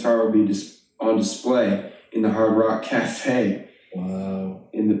sale, the guitar will be on display in the Hard Rock Cafe. Wow.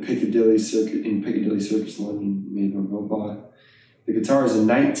 In Piccadilly Circus, London, made by Mobile. The guitar is a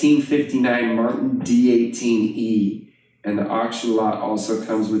 1959 Martin D18E, and the auction lot also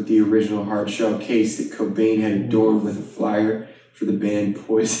comes with the original hard shell case that Cobain had adorned with a flyer for the band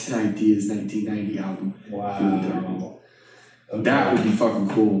Poison Ideas 1990 album. Wow. Okay. That would be fucking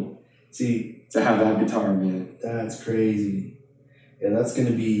cool. See, to have that guitar, man. That's crazy. Yeah, that's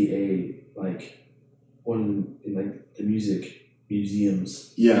gonna be one in the music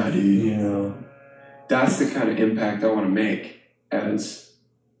museums. Yeah, dude. You know, That's the kind of impact I want to make as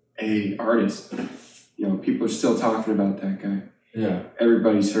a artist. You know, people are still talking about that guy. yeah,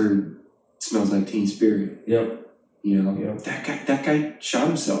 Everybody's heard Smells Like Teen Spirit. yep, You know, yep. that guy shot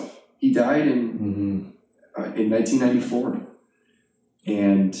himself. He died in 1994,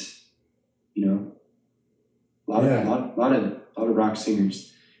 and you know, a lot of rock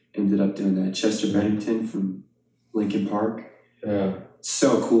singers ended up doing that. Chester Bennington from Linkin Park. Yeah,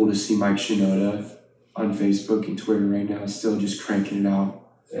 So cool to see Mike Shinoda on Facebook and Twitter right now, still just cranking it out.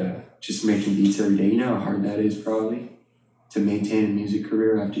 yeah. Just making beats every day. You know how hard that is, probably, to maintain a music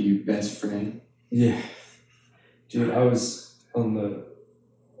career after your best friend. Yeah, dude. I was on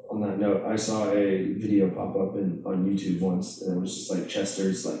that note. I saw a video pop up on YouTube once, and it was just like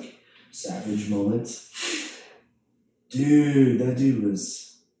Chester's like savage moments. Dude, that dude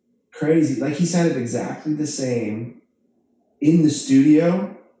was crazy. Like he sounded exactly the same in the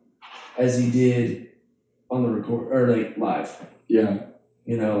studio as he did on the record or like live. Yeah.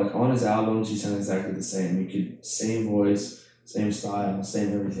 You know, like on his albums, he sounded exactly the same. You could same voice, same style,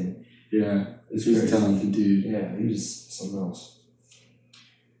 same everything. Yeah. It's He's a crazy. talented dude. Yeah, he was something else.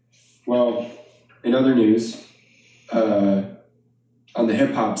 Well, in other news, on the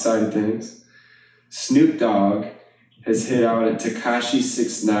hip hop side of things, Snoop Dogg has hit out at Tekashi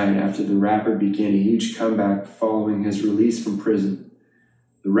 6ix9ine after the rapper began a huge comeback following his release from prison.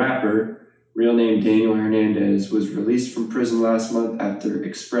 The rapper, real name Daniel Hernandez, was released from prison last month after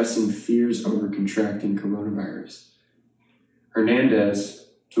expressing fears over contracting coronavirus. Hernandez,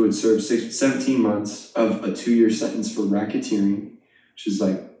 who had served 17 months of a 2-year sentence for racketeering, which is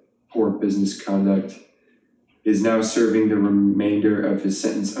like poor business conduct, is now serving the remainder of his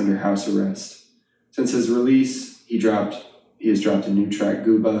sentence under house arrest. Since his release, he has dropped a new track,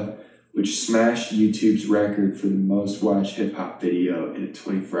 Gooba, which smashed YouTube's record for the most watched hip-hop video in a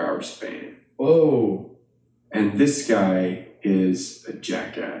 24-hour span. Whoa. And this guy is a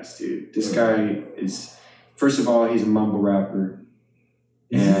jackass, dude. This guy is, first of all, he's a mumble rapper,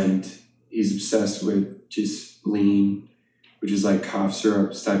 and he's obsessed with just lean, which is like cough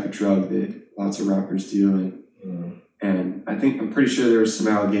syrup type of drug that lots of rappers do. And I'm pretty sure there were some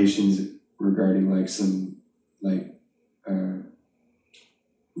allegations regarding like some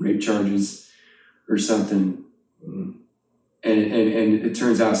rape charges or something. And it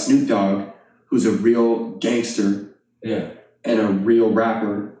turns out Snoop Dogg, who's a real gangster and a real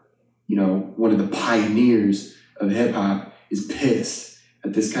rapper, you know, one of the pioneers of hip hop, is pissed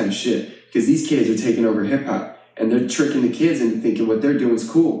at this kind of shit. Because these kids are taking over hip hop and they're tricking the kids into thinking what they're doing is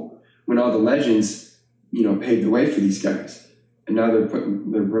cool, when all the legends, you know, paved the way for these guys. And now they're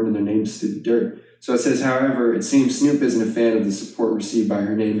running their names through the dirt. So it says, however, it seems Snoop isn't a fan of the support received by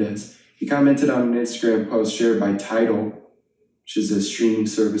Hernandez. He commented on an Instagram post shared by Tidal, which is a streaming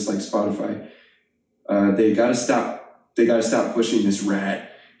service like Spotify. They gotta stop pushing this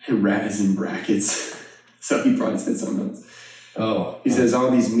rat, and rat is in brackets. So he probably said something else. Oh. He says, all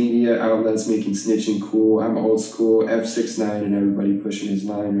these media outlets making snitching cool. I'm old school, F6ix9ine and everybody pushing his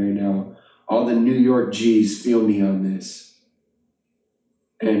line right now. All the New York G's feel me on this.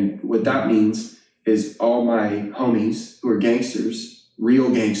 And what that means is all my homies who are gangsters, real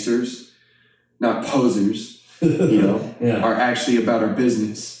gangsters, not posers, you know, are actually about our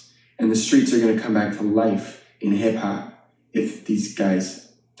business. And the streets are going to come back to life in hip hop if these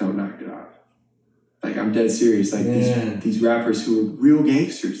guys don't knock it off. Like, I'm dead serious. Like, these rappers who are real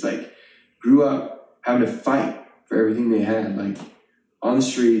gangsters, like, grew up having to fight for everything they had. Like, on the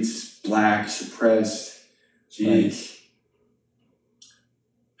streets, black, suppressed. Jeez.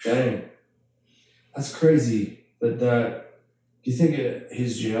 Dang. That's crazy. But do you think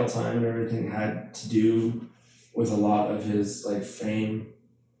his jail time and everything had to do with a lot of his, like, fame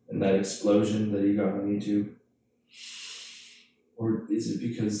and that explosion that he got on YouTube? Or is it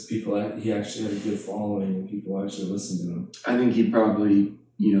because he actually had a good following and people actually listened to him? I think he probably,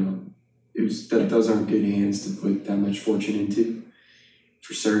 you know, those aren't good hands to put that much fortune into,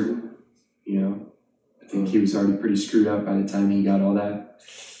 for certain. You know, I think he was already pretty screwed up by the time he got all that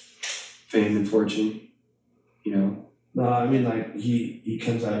fame and fortune. You know. No, I mean, like, he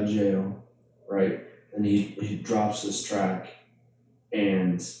comes out of jail, right? And he drops this track,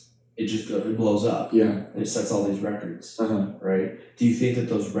 and it blows up. Yeah. And it sets all these records, Uh-huh. right? Do you think that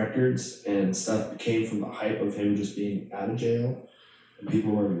those records and stuff came from the hype of him just being out of jail and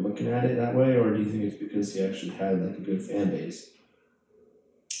people were looking at it that way? Or do you think it's because he actually had, like, a good fan base?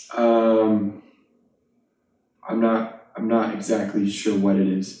 I'm not exactly sure what it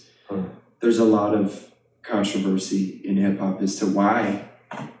is. There's a lot of controversy in hip hop as to why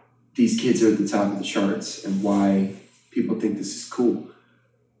these kids are at the top of the charts and why people think this is cool.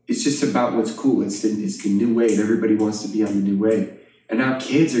 It's just about what's cool. It's the new wave. Everybody wants to be on the new wave. And now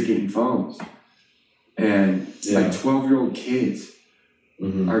kids are getting phones. And like 12-year-old kids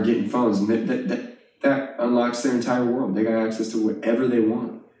are getting phones. And that unlocks their entire world. They got access to whatever they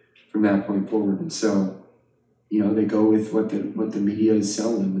want from that point forward. And so, you know, they go with what the media is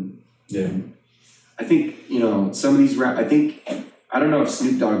selling them. And I think, you know, some of these I don't know if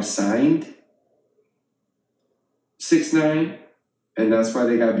Snoop Dogg signed 6ix9ine, and that's why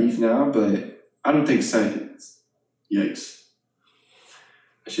they got beef now, but I don't think signed. Yikes.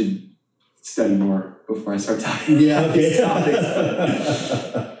 I should study more before I start talking about these topics.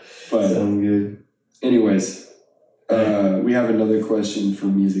 But sounds good. Anyways, we have another question for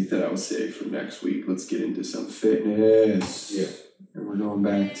music that I'll save for next week. Let's get into some fitness. Yeah. And we're going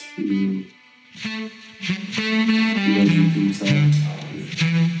back to the theme song.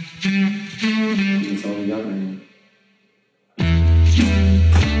 That's all we got right now.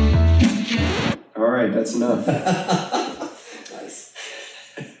 All right, that's enough. Nice.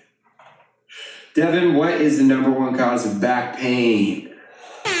 Devin, what is the number one cause of back pain?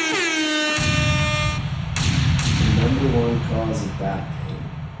 Number one cause of back pain.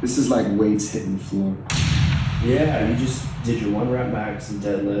 This is like weights hitting the floor. Yeah, you just did your 1 rep max and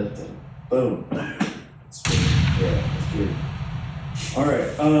deadlift, and boom. That's good. Yeah, that's good. All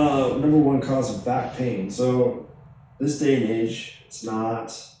right, number one cause of back pain. So this day and age, it's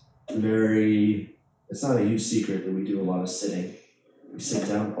not a huge secret that we do a lot of sitting. We sit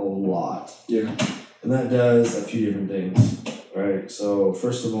down a lot. Yeah. And that does a few different things, right? So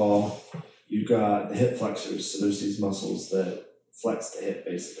first of all, you've got the hip flexors. So there's these muscles that flex the hip,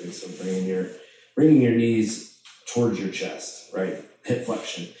 basically. So bringing your knees towards your chest, right? Hip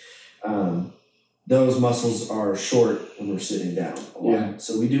flexion. Those muscles are short when we're sitting down a lot. Yeah.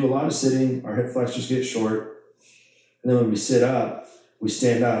 So we do a lot of sitting. Our hip flexors get short. And then when we sit up, we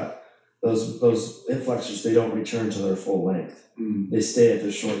stand up. Those hip flexors, they don't return to their full length. They stay at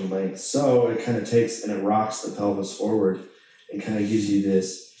their shortened length. So it kind of takes and it rocks the pelvis forward and kind of gives you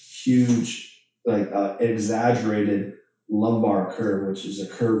this huge, exaggerated lumbar curve, which is a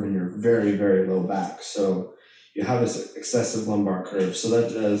curve in your very, very low back. So you have this excessive lumbar curve. So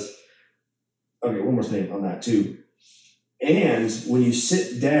that does, okay, one more thing on that too. And when you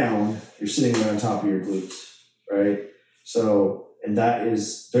sit down, you're sitting right on top of your glutes, right? So, and that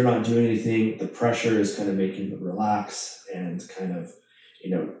is, they're not doing anything. The pressure is kind of making them relax and kind of, you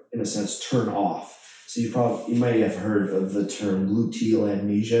know, in a sense, turn off. So you might have heard of the term gluteal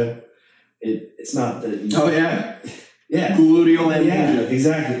amnesia. It's not that you... Oh, yeah. Yeah. Gluteal amnesia. Yeah,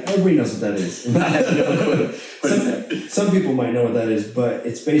 exactly. Everybody knows what that is. I have no clue. Some people might know what that is, but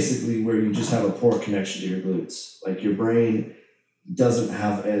it's basically where you just have a poor connection to your glutes. Like your brain doesn't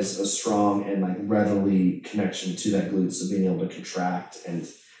have as a strong and like readily connection to that glute, so being able to contract and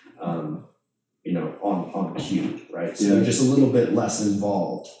you know, on cue, right? So you're just a little bit less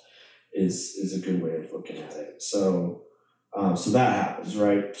involved is a good way of looking at it. So so that happens,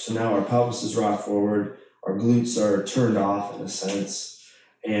 right? So now our pelvis is rocked forward, our glutes are turned off in a sense,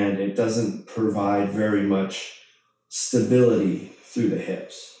 and it doesn't provide very much stability through the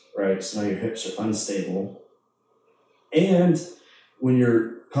hips, right? So now your hips are unstable. And when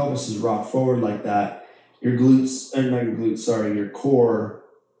your pelvis is rocked forward like that, your core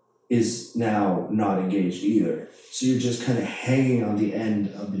is now not engaged either. So you're just kind of hanging on the end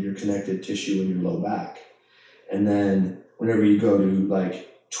of your connective tissue in your low back. And then whenever you go to like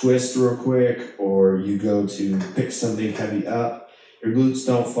twist real quick, or you go to pick something heavy up, your glutes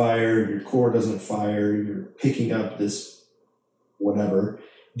don't fire, your core doesn't fire, you're picking up this whatever,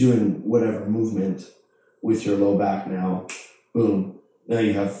 doing whatever movement with your low back now, boom, now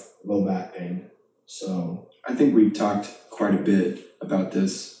you have low back pain. So I think we've talked quite a bit about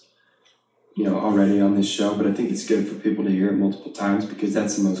this, you know, already on this show, but I think it's good for people to hear it multiple times because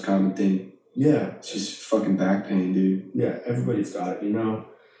that's the most common thing. Yeah. It's just fucking back pain, dude. Yeah, everybody's got it, you know.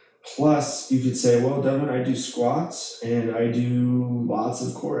 Plus, you could say, well, Devin, I do squats and I do lots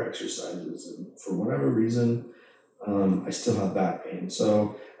of core exercises. And for whatever reason, I still have back pain.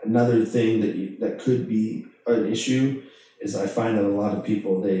 So another thing that could be an issue is I find that a lot of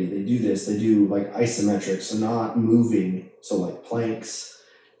people, they do this. They do like isometric, so not moving. So like planks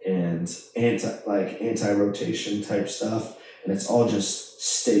and anti-rotation type stuff. And it's all just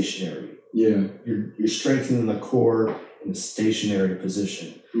stationary. Yeah. You're strengthening the core in a stationary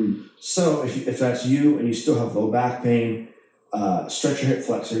position. So if that's you and you still have low back pain, stretch your hip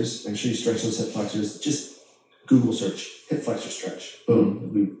flexors. Make sure you stretch those hip flexors. Just Google search hip flexor stretch.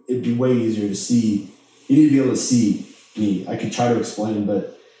 Boom. It'd be way easier to see. You need to be able to see me. I could try to explain,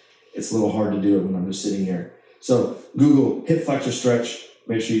 but it's a little hard to do it when I'm just sitting here. So Google hip flexor stretch.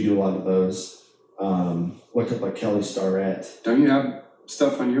 Make sure you do a lot of those. Look up like Kelly Starrett. Don't you have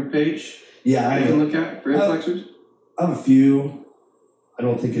stuff on your page? Yeah, I can look at for hip flexors. I have a few. I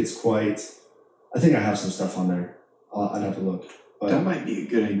don't think it's quite. I think I have some stuff on there. I'd have to look. But that might be a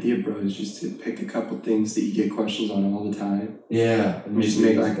good idea, bro. Is just to pick a couple things that you get questions on all the time. Yeah, and just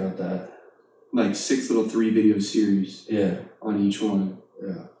make like about that. Like 6 little 3-video series. Yeah. On each one.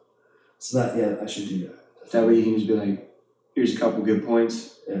 Yeah. So I should do that. That way you can just be like, here's a couple good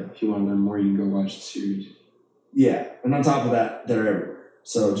points. Yeah. If you want to learn more, you can go watch the series. Yeah, and on top of that, they're everywhere.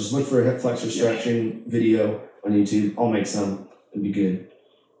 So just look for a hip flexor stretching video on YouTube. I'll make some. It'd be good.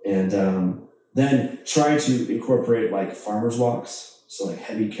 And then try to incorporate like farmer's walks. So like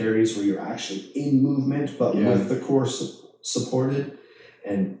heavy carries where you're actually in movement, but with the core supported.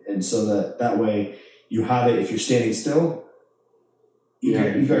 And so that way you have it, if you're standing still, you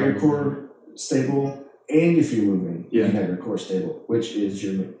got your core stable, and if you're moving, you can have your core stable, which is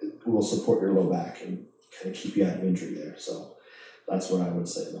will support your low back and kind of keep you out of injury there. So that's what I would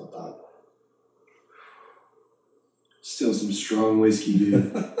say about that. Still some strong whiskey,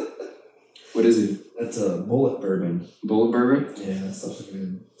 dude. What is it? That's a Bullet Bourbon. Bullet Bourbon? Yeah, that stuff's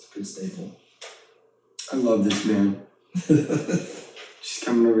good. It's a good staple. I love this, man. Just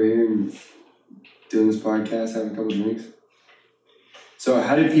coming over here and doing this podcast, having a couple drinks. So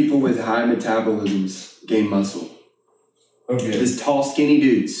how do people with high metabolisms gain muscle? Okay. This tall, skinny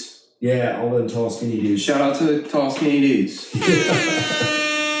dudes. Yeah, all the tall, skinny dudes. Shout out to tall, skinny dudes.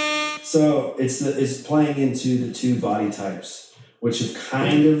 So it's playing into the two body types, which have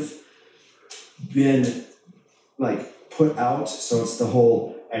kind of been like put out. So it's the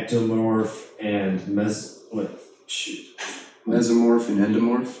whole ectomorph and mesomorph and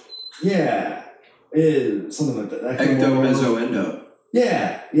endomorph. Yeah, something like that. Ecto, meso, endo.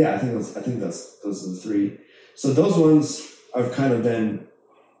 Yeah. I think those are the three. So those ones have kind of been.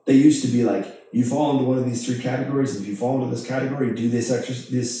 They used to be like you fall into one of these 3 categories, and if you fall into this category, do this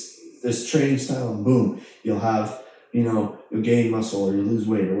exercise, this training style, and boom, you'll have you'll gain muscle or you lose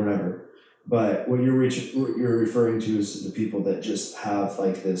weight or whatever. But what you're referring to is the people that just have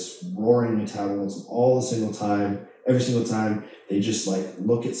like this roaring metabolism every single time they just like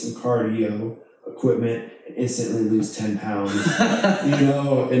look at some cardio equipment and instantly lose 10 pounds,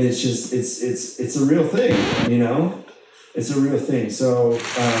 and it's just, it's a real thing, it's a real thing. So,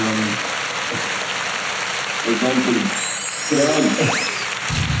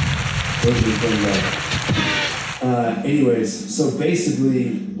 anyways, so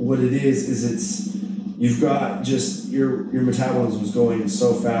basically what it is you've got just your metabolism is going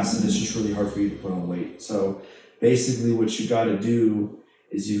so fast and it's just really hard for you to put on weight. So basically what you got to do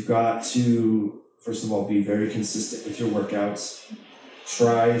is you've got to, first of all, be very consistent with your workouts.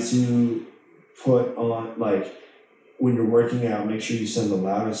 Try to put on, like, when you're working out, make sure you send the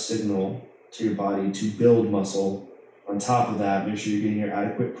loudest signal to your body to build muscle. On top of that, make sure you're getting your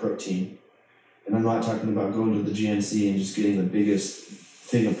adequate protein. And I'm not talking about going to the GNC and just getting the biggest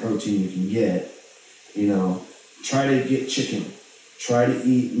thing of protein you can get. Try to get chicken. Try to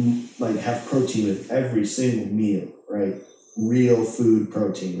eat, have protein with every single meal, right? Real food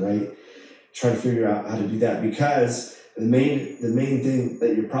protein, right? Try to figure out how to do that, because the main thing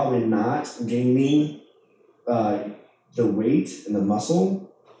that you're probably not gaining the weight and the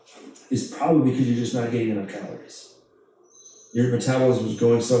muscle is probably because you're just not getting enough calories. Your metabolism is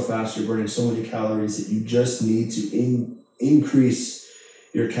going so fast, you're burning so many calories that you just need to increase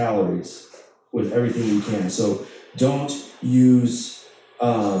your calories with everything you can. So don't use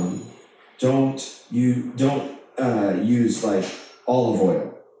like olive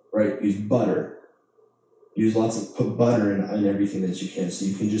oil, right? Use butter. Put butter in everything that you can, so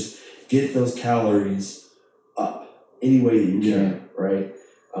you can just get those calories up any way that you can, right?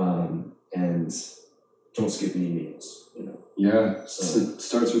 And don't skip any meals, Yeah, so it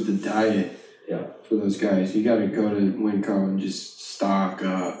starts with the diet. Yeah. For those guys, you got to go to Winco and just stock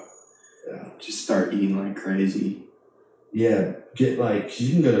up. Yeah. Just start eating like crazy. Yeah, you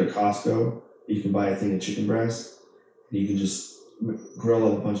can go to Costco. You can buy a thing of chicken breast. And you can just grill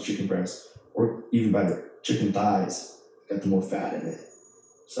up a bunch of chicken breast, or even buy the chicken thighs. Got the more fat in it.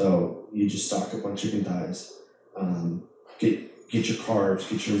 So you just stock up on chicken thighs. Get your carbs.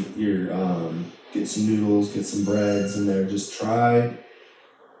 Get some noodles. Get some breads in there. Just try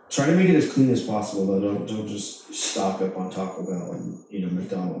to make it as clean as possible, though. Don't just stock up on Taco Bell and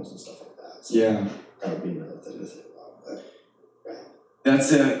McDonald's and stuff like that. So yeah, that would be another thing to think about. But,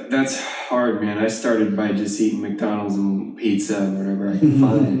 yeah. That's hard, man. I started by just eating McDonald's and pizza and whatever I could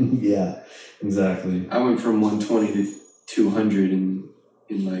find. Yeah, exactly. I went from 120 to 200 in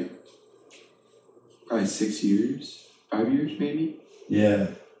like probably probably 6 years, 5 years maybe. Yeah.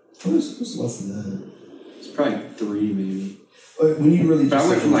 It was less than that. It's probably 3 maybe. But when you really But I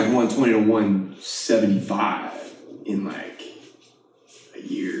went from like 120 to 175 in like a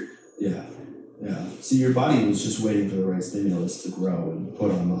year. Yeah. Yeah. See, your body was just waiting for the right stimulus to grow and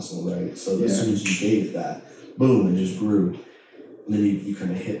put on muscle, right? So as soon as you gave it that, boom, it just grew. And then you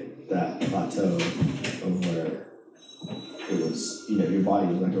kind of hit that plateau of where it was, your body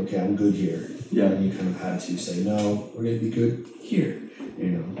was like, okay, I'm good here. Yeah. And you kind of had to say, no, we're going to be good here,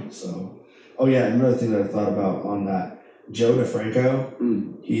 So, oh yeah, another thing that I thought about on that, Joe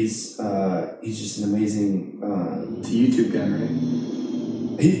DeFranco, he's just an amazing... It's a YouTube guy, right?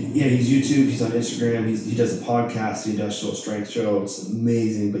 He's YouTube, he's on Instagram, he does a podcast, the Industrial Strength Show, it's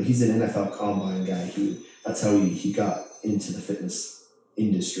amazing, but he's an NFL Combine guy. That's how he got into the fitness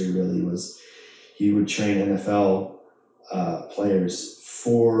industry, really, was he would train NFL players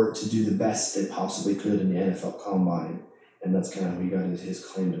to do the best they possibly could in the NFL Combine, and that's kind of how he got his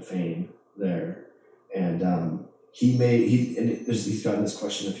claim to fame there. And he's gotten this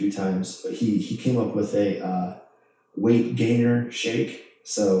question a few times, but he came up with a weight gainer shake.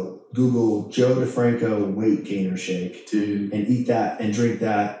 So Google Joe DeFranco weight gainer shake, dude, and eat that and drink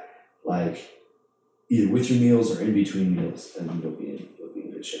that like either with your meals or in between meals, and you'll be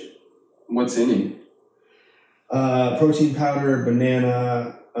in good shape. What's in it? Protein powder,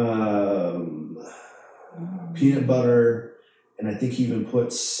 banana, peanut butter, and I think he even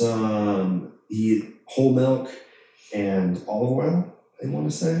put some whole milk and olive oil, I want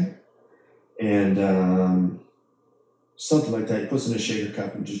to say, and something like that. He puts in a shaker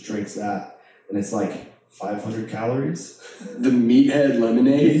cup and just drinks that, and it's like 500 calories. The Meathead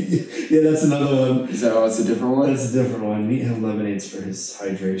Lemonade? Yeah, that's another one. Is that it's a different one? That's a different one. Meathead Lemonade's for his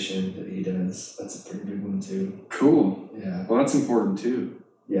hydration that he does. That's a pretty big one too. Cool. Yeah. Well, that's important too.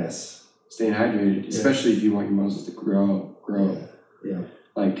 Yes. Staying hydrated, especially if you want your muscles to grow. Yeah.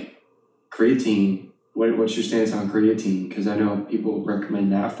 Like creatine. What's your stance on creatine? Because I know people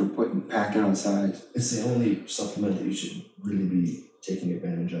recommend that for packing on size. It's the only supplement that you should really be taking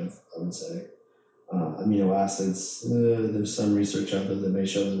advantage of, I would say. Amino acids, there's some research out there that may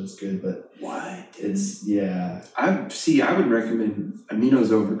show that it's good, but what? I would recommend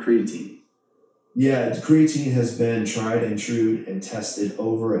aminos over creatine. Yeah, creatine has been tried and true and tested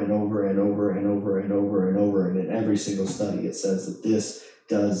over and over and over and over and over and over, and in every single study it says that this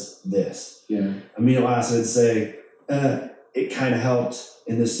does this. Yeah. Amino acids say it kind of helped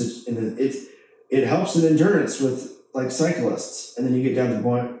it helps in endurance with like cyclists, and then you get down to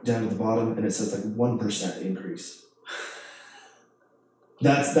the bottom and it says like 1% increase.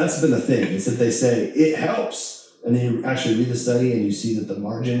 That's been the thing, is that they say it helps, and then you actually read the study and you see that the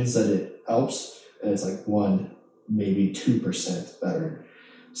margins that it helps, and it's like 1, maybe 2% better.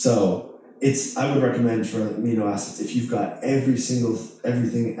 So I would recommend for amino acids, if you've got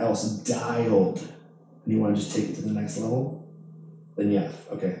everything else dialed and you want to just take it to the next level, then yeah,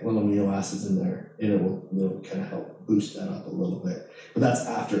 okay, little amino acids in there, and it'll kind of help boost that up a little bit. But that's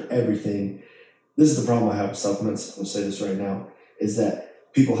after everything. This is the problem I have with supplements. I'm going to say this right now, is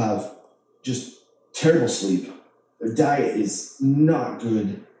that people have just terrible sleep. Their diet is not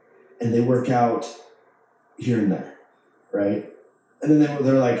good, and they work out here and there, right? And then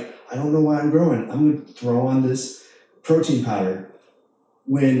they're like, I don't know why I'm growing. I'm going to throw on this protein powder.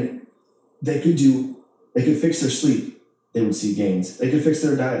 When they could fix their sleep, they would see gains. They could fix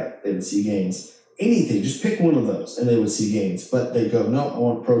their diet, they would see gains. Anything, just pick one of those and they would see gains. But they go, no, I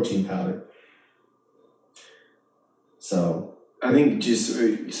want protein powder. So I think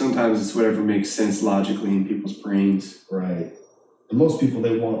just sometimes it's whatever makes sense logically in people's brains. Right. And most people,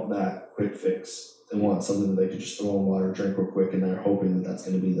 they want that quick fix. They want something that they could just throw in water, drink real quick, and they're hoping that that's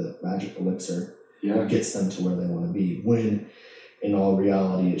going to be the magic elixir that gets them to where they want to be. When in all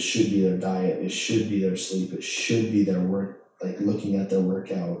reality, it should be their diet, it should be their sleep, it should be their work, like looking at their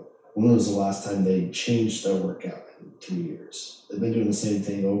workout. When was the last time they changed their workout in 3 years? They've been doing the same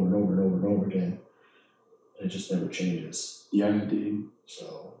thing over and over and over and over again, and it just never changes. Yeah, dude.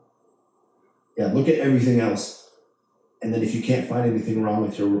 So, yeah, look at everything else, and then if you can't find anything wrong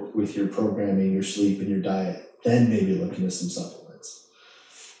with your programming, your sleep, and your diet, then maybe look into some supplements.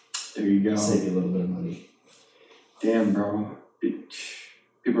 There you go. Save you a little bit of money. Damn, bro.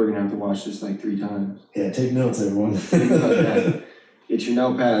 People are going to have to watch this like 3 times. Yeah, take notes, everyone. Get your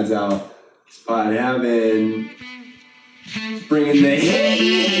notepads out. Spot Heaven. Bringing the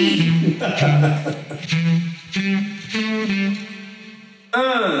heat.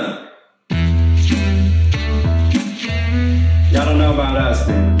 Y'all don't know about us,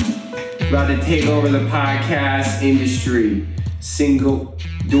 man. We're about to take over the podcast industry.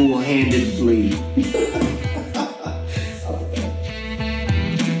 dual-handedly.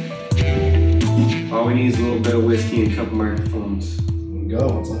 All we need is a little bit of whiskey and a couple microphones.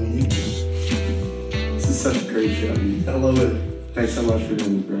 Go, it's all you need. This is such a great show, dude. I love it. Thanks so much for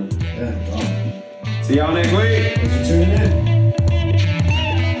doing it, bro. Yeah, no problem. See y'all next week. Thanks for tuning in.